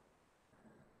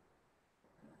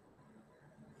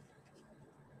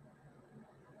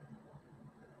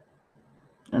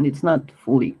 And it's not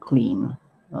fully clean,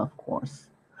 of course.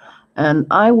 And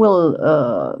I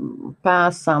will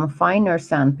pass some finer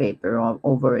sandpaper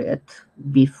over it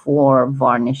before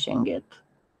varnishing it.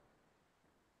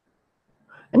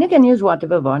 And you can use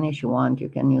whatever varnish you want. You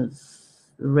can use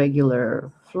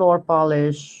regular floor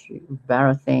polish,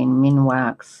 varathane,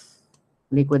 minwax,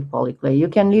 liquid polyclay. You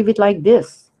can leave it like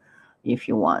this if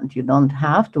you want. You don't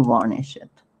have to varnish it.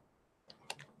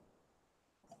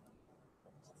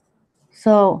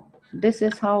 So this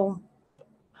is how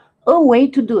a way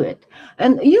to do it.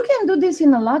 And you can do this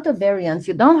in a lot of variants.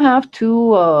 You don't have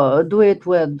to do it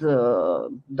with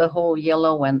the whole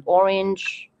yellow and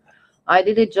orange. I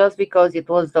did it just because it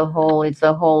was it's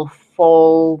a whole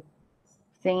faux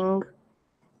thing.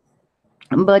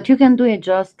 But you can do it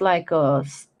just like a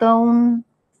stone,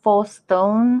 faux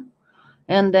stone.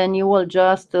 And then you will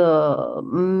just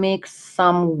mix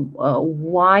some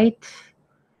white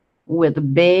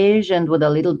with beige and with a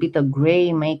little bit of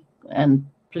gray, and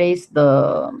place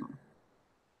the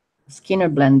Skinner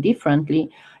blend differently.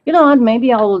 You know what,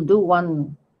 maybe I will do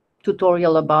one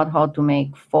tutorial about how to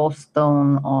make faux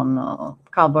stone on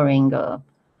covering a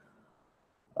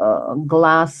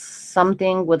glass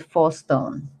something with faux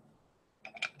stone,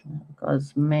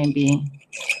 because maybe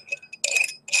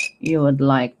you would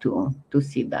like to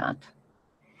see that.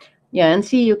 Yeah, and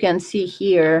see, you can see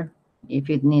here if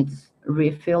it needs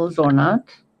refills or not.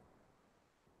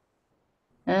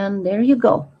 And there you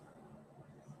go.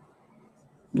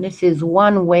 This is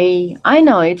one way. I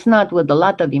know it's not with a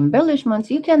lot of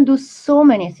embellishments. You can do so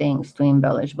many things to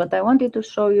embellish, but I wanted to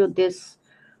show you this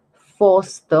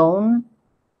faux stone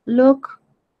look.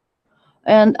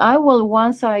 And I will,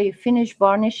 once I finish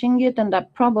varnishing it, and I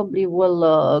probably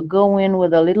will go in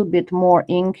with a little bit more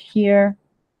ink here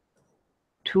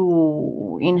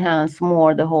to enhance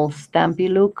more the whole stampy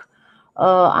look.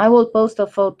 I will post a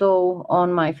photo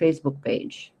on my Facebook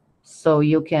page, so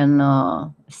you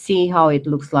can see how it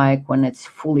looks like when it's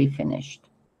fully finished.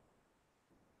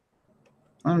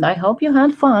 And I hope you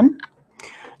had fun.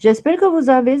 J'espère que vous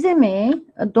avez aimé.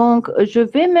 Donc, je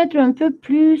vais mettre un peu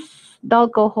plus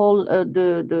d'alcool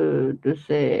de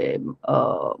ces...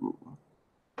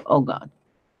 oh God,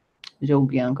 j'ai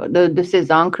oublié encore. De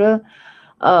ces encres.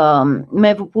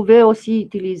 Mais vous pouvez aussi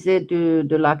utiliser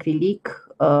de l'acrylique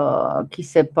qui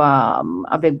c'est pas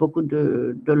avec beaucoup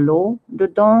de l'eau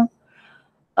dedans.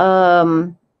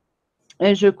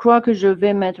 Et je crois que je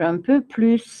vais mettre un peu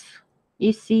plus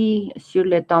ici sur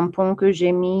les tampons que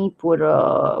j'ai mis pour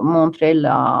montrer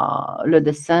le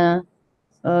dessin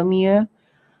mieux.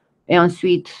 Et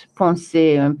ensuite,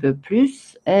 poncer un peu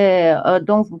plus. Et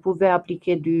donc, vous pouvez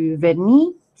appliquer du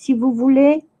vernis si vous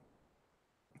voulez.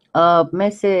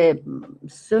 Mais c'est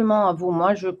seulement à vous.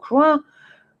 Moi, je crois,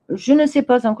 je ne sais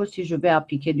pas encore si je vais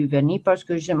appliquer du vernis parce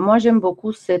que moi, j'aime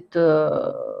beaucoup cette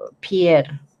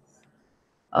pierre,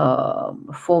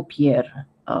 faux pierre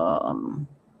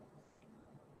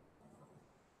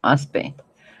aspect.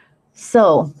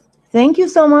 So, thank you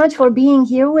so much for being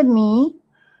here with me.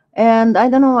 And I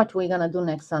don't know what we're going to do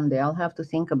next Sunday. I'll have to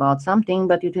think about something,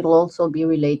 but it will also be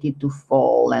related to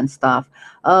fall and stuff.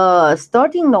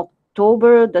 Starting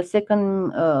October, the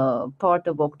second part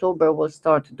of October, we'll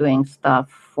start doing stuff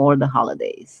for the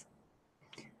holidays.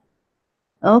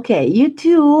 Okay, you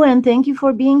too, and thank you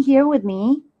for being here with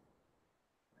me.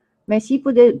 Merci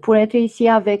pour être ici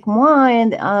avec moi, et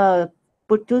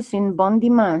pour tous une bonne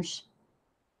dimanche.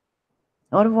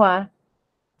 Au revoir.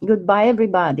 Goodbye,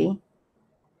 everybody.